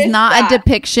reenaction is not a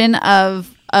depiction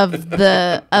of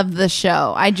the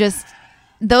show. I just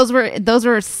those were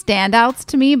standouts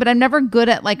to me, but I'm never good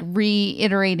at like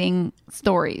reiterating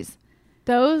stories.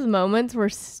 Those moments were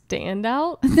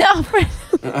standout? No,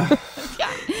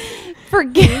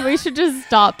 forget. We should just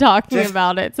stop talking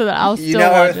about it so that I'll still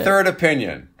have watch a third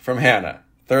opinion from Hannah.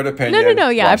 Third opinion. No.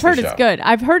 Yeah, watch I've heard the it's show. good.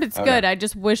 I've heard it's good. I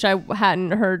just wish I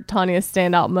hadn't heard Tanya's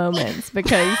standout moments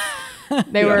because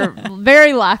they were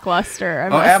very lackluster.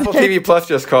 Apple TV Plus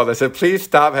just called. They said, please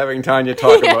stop having Tanya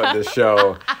talk about this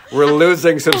show. We're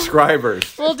losing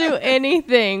subscribers. We'll do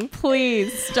anything.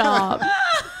 Please stop.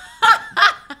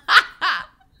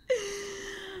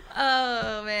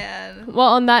 Oh, man. Well,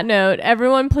 on that note,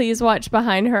 everyone please watch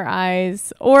Behind Her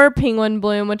Eyes or Penguin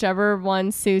Bloom, whichever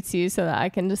one suits you so that I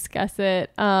can discuss it.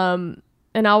 And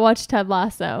I'll watch Ted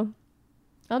Lasso.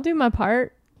 I'll do my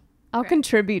part. I'll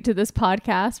contribute to this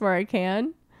podcast where I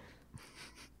can.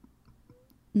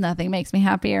 Nothing makes me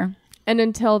happier. And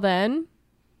until then.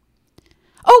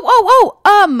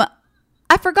 I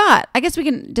forgot. I guess we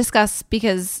can discuss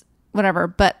because whatever.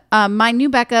 But my new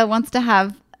Becca wants to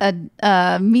have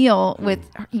a meal with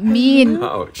me and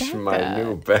Ouch, my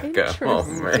new Becca. Oh,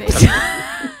 man.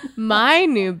 My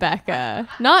new Becca.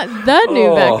 Not the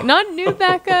new Becca. Not new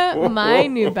Becca. My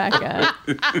new Becca.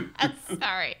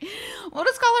 Sorry. We'll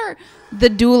just call her the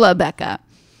doula Becca.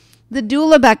 The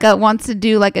doula Becca wants to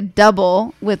do like a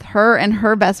double with her and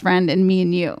her best friend and me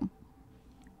and you.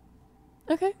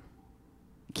 Okay.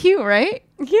 Cute, right?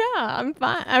 Yeah, I'm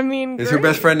fine. I mean, Is her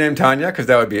best friend named Tanya? Because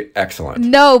that would be excellent.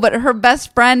 No, but her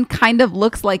best friend kind of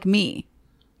looks like me.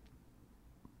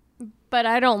 But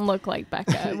I don't look like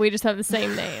Becca. We just have the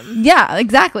same name. Yeah,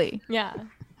 exactly. Yeah.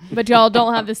 But y'all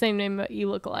don't have the same name, but you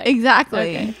look like. Exactly.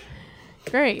 Okay.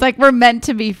 Great. It's like we're meant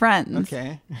to be friends.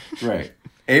 Okay. Right.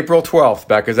 April 12th,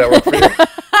 Becca. Does that work for you?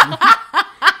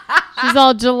 She's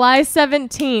all July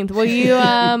 17th. Will you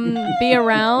be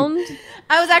around?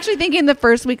 I was actually thinking the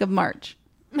first week of March.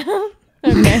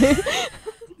 Okay.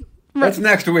 That's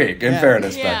next week, in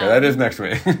fairness, Yeah. Becca. That is next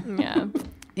week. Yeah.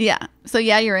 Yeah. So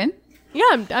yeah, you're in.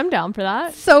 Yeah, I'm down for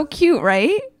that. So cute,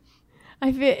 right?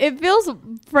 It feels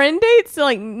friend dates,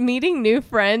 like meeting new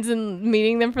friends and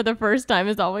meeting them for the first time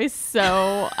is always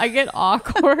so I get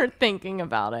awkward thinking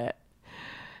about it.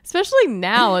 Especially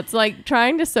now, it's like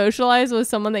trying to socialize with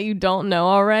someone that you don't know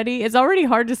already. It's already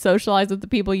hard to socialize with the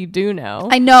people you do know.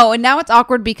 I know, and now it's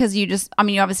awkward because you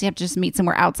obviously have to just meet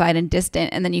somewhere outside and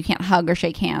distant, and then you can't hug or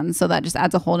shake hands, so that just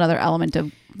adds a whole other element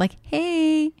of like,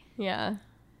 hey. Yeah.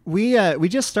 We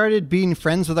just started being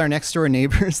friends with our next door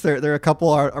neighbors. They're a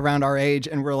couple around our age,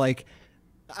 and we're like,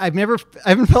 I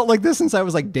haven't felt like this since I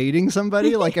was like dating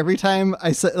somebody. Like every time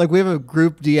I say, like we have a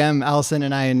group DM, Allison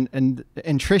and I and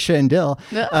Trisha and Dill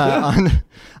on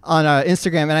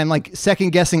Instagram, and I'm like second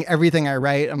guessing everything I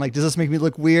write. I'm like, does this make me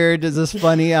look weird? Is this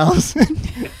funny, Allison?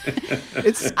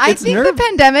 I think the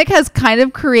pandemic has kind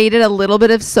of created a little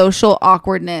bit of social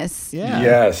awkwardness. Yeah.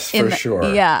 Yes, for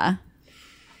sure. Yeah.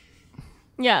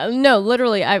 Yeah, no,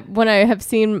 literally, when I have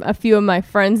seen a few of my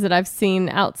friends that I've seen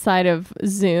outside of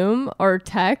Zoom or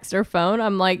text or phone,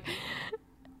 I'm like,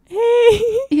 hey.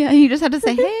 Yeah, you just have to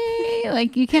say, hey,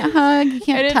 like you can't hug, you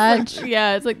can't touch. Like,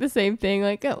 yeah, it's like the same thing.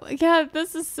 Like, oh, yeah,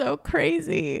 this is so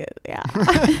crazy. Yeah.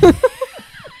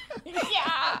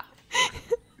 Yeah.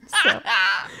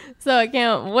 So I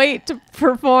can't wait to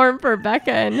perform for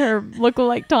Becca and her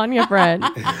lookalike Tanya friend.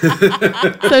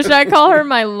 So should I call her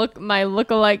my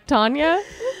lookalike Tanya?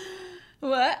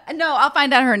 What? No, I'll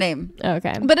find out her name.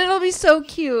 Okay. But it'll be so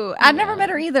cute. I've never met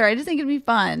her either. I just think it'd be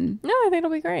fun. No, I think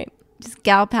it'll be great. Just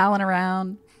gal palling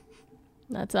around.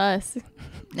 That's us.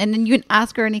 And then you can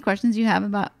ask her any questions you have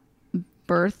about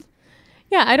birth.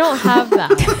 Yeah, I don't have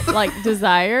that like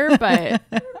desire, but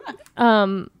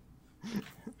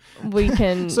we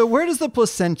can. So where does the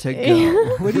placenta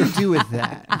go? What do you do with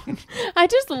that? I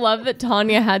just love that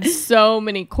Tanya had so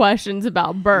many questions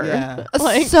about birth. Yeah.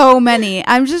 Like, so many.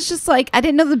 I'm just like, I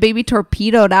didn't know the baby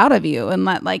torpedoed out of you and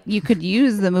that like you could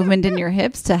use the movement in your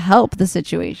hips to help the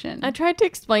situation. I tried to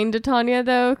explain to Tanya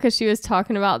though, because she was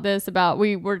talking about this,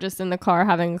 we were just in the car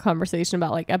having a conversation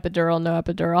about like epidural, no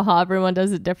epidural, how everyone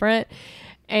does it different.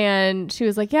 And she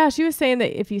was like, yeah, she was saying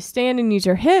that if you stand and use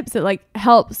your hips, it like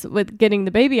helps with getting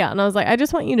the baby out. And I was like, I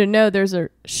just want you to know there's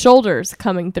shoulders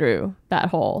coming through that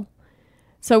hole.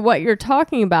 So what you're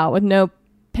talking about with no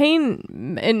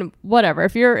pain and whatever,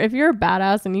 if you're a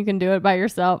badass and you can do it by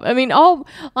yourself. I mean,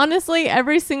 honestly,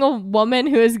 every single woman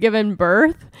who has given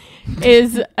birth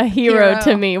is a hero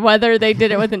to me, whether they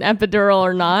did it with an epidural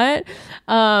or not.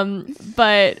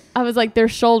 But I was like,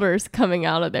 there's shoulders coming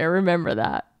out of there. Remember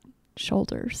that.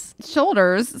 Shoulders.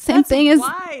 Same thing as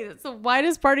wide. It's the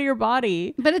widest part of your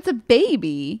body. But it's a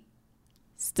baby.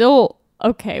 Still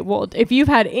okay. Well, if you've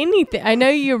had anything, I know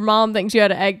your mom thinks you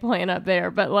had an eggplant up there,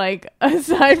 but like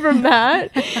aside from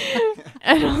that,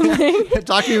 I don't think.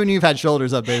 Talk to me when you've had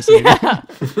shoulders up, basically. Yeah.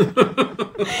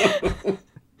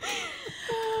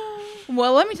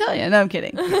 Well, let me tell you. No, I'm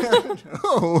kidding.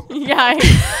 Oh. Yikes.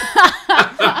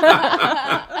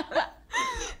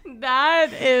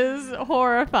 That is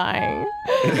horrifying.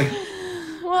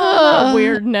 Well, on a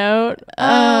weird note.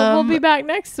 We'll be back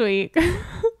next week.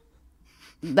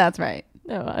 That's right.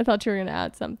 No, I thought you were going to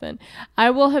add something. I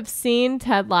will have seen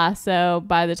Ted Lasso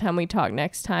by the time we talk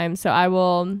next time, so I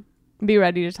will be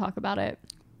ready to talk about it.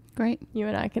 Great. You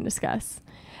and I can discuss.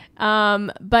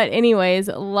 But anyways,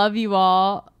 love you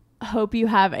all. Hope you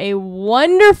have a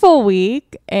wonderful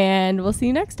week, and we'll see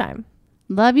you next time.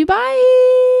 Love you. Bye.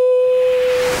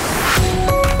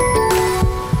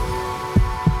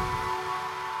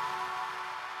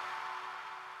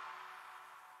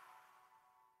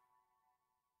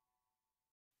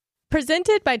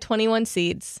 Presented by 21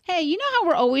 Seeds. Hey, you know how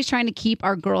we're always trying to keep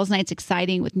our girls' nights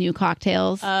exciting with new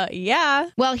cocktails? Yeah.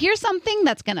 Well, here's something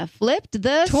that's going to flip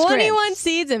the 21 script.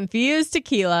 Seeds infused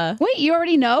tequila. Wait, you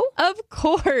already know? Of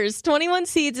course. 21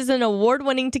 Seeds is an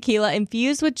award-winning tequila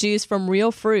infused with juice from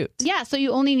real fruit. Yeah, so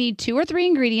you only need 2 or 3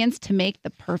 ingredients to make the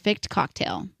perfect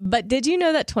cocktail. But did you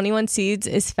know that 21 Seeds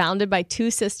is founded by 2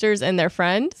 sisters and their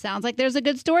friend? Sounds like there's a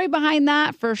good story behind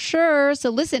that for sure. So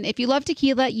listen, if you love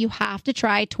tequila, you have to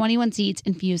try 21 Seeds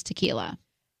infused tequila.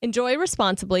 Enjoy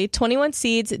responsibly. 21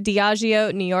 Seeds,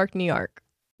 Diageo, New York, New York.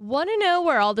 Want to know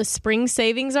where all the spring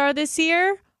savings are this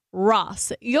year?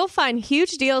 Ross. You'll find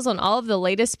huge deals on all of the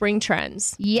latest spring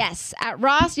trends. Yes, at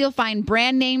Ross, you'll find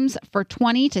brand names for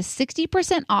 20 to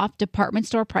 60% off department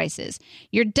store prices.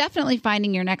 You're definitely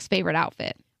finding your next favorite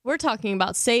outfit. We're talking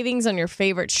about savings on your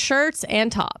favorite shirts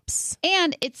and tops.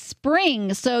 And it's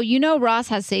spring, so you know Ross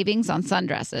has savings on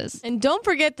sundresses. And don't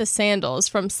forget the sandals.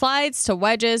 From slides to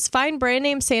wedges, find brand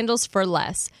name sandals for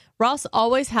less. Ross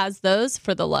always has those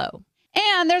for the low.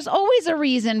 And there's always a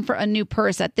reason for a new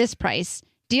purse at this price.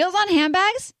 Deals on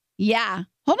handbags? Yeah.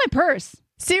 Hold my purse.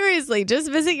 Seriously, just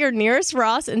visit your nearest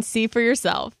Ross and see for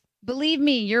yourself. Believe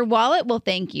me, your wallet will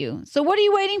thank you. So what are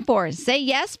you waiting for? Say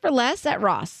yes for less at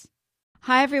Ross.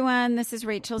 Hi, everyone. This is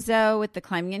Rachel Zoe with the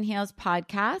Climbing in Heels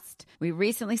podcast. We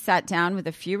recently sat down with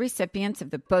a few recipients of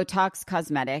the Botox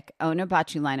Cosmetic,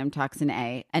 Onabotulinum Toxin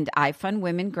A, and I Fund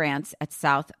Women grants at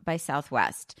South by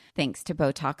Southwest, thanks to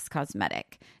Botox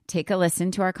Cosmetic. Take a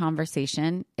listen to our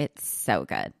conversation. It's so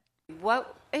good.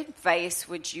 What advice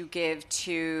would you give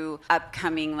to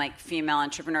upcoming female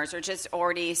entrepreneurs or just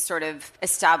already sort of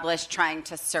established trying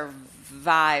to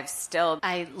survive still?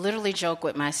 I literally joke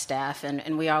with my staff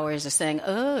and we always are saying,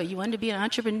 oh, you want to be an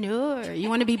entrepreneur? You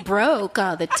want to be broke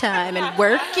all the time and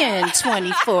working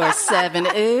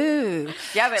 24/7. Ooh.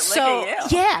 Yeah, but look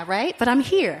at you. Yeah, right? But I'm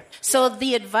here. So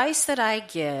the advice that I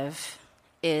give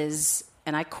is,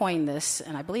 and I coined this,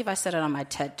 and I believe I said it on my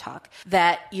TED Talk,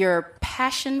 that your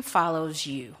passion follows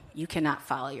you. You cannot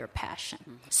follow your passion.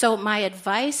 Mm-hmm. So my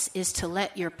advice is to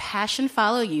let your passion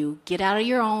follow you, get out of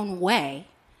your own way,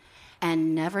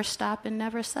 and never stop and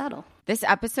never settle. This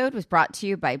episode was brought to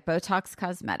you by Botox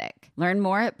Cosmetic. Learn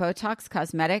more at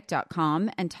BotoxCosmetic.com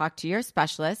and talk to your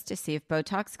specialist to see if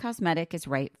Botox Cosmetic is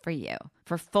right for you.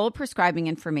 For full prescribing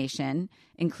information,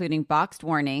 including boxed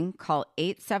warning, call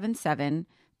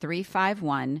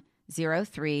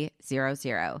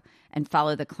 877-351-0300 and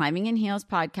follow the Climbing in Heels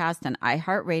podcast on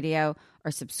iHeartRadio or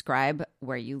subscribe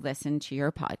where you listen to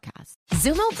your podcast.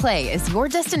 Zumo Play is your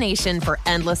destination for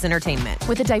endless entertainment.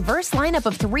 With a diverse lineup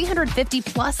of 350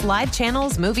 plus live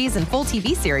channels, movies, and full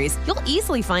TV series, you'll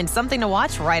easily find something to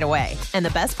watch right away. And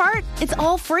the best part? It's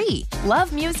all free.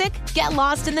 Love music? Get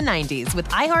lost in the 90s with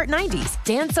iHeart 90s.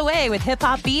 Dance away with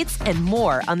hip-hop beats and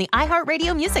more on the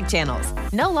iHeartRadio music channels.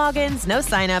 No logins, no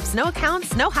signups, no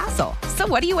accounts, no hassle. So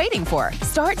what are you waiting for?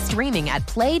 Start streaming at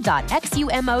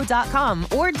play.xumo.com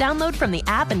or download from the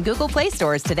app and Google Play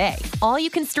stores today. All you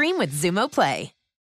can stream with Zumo Play.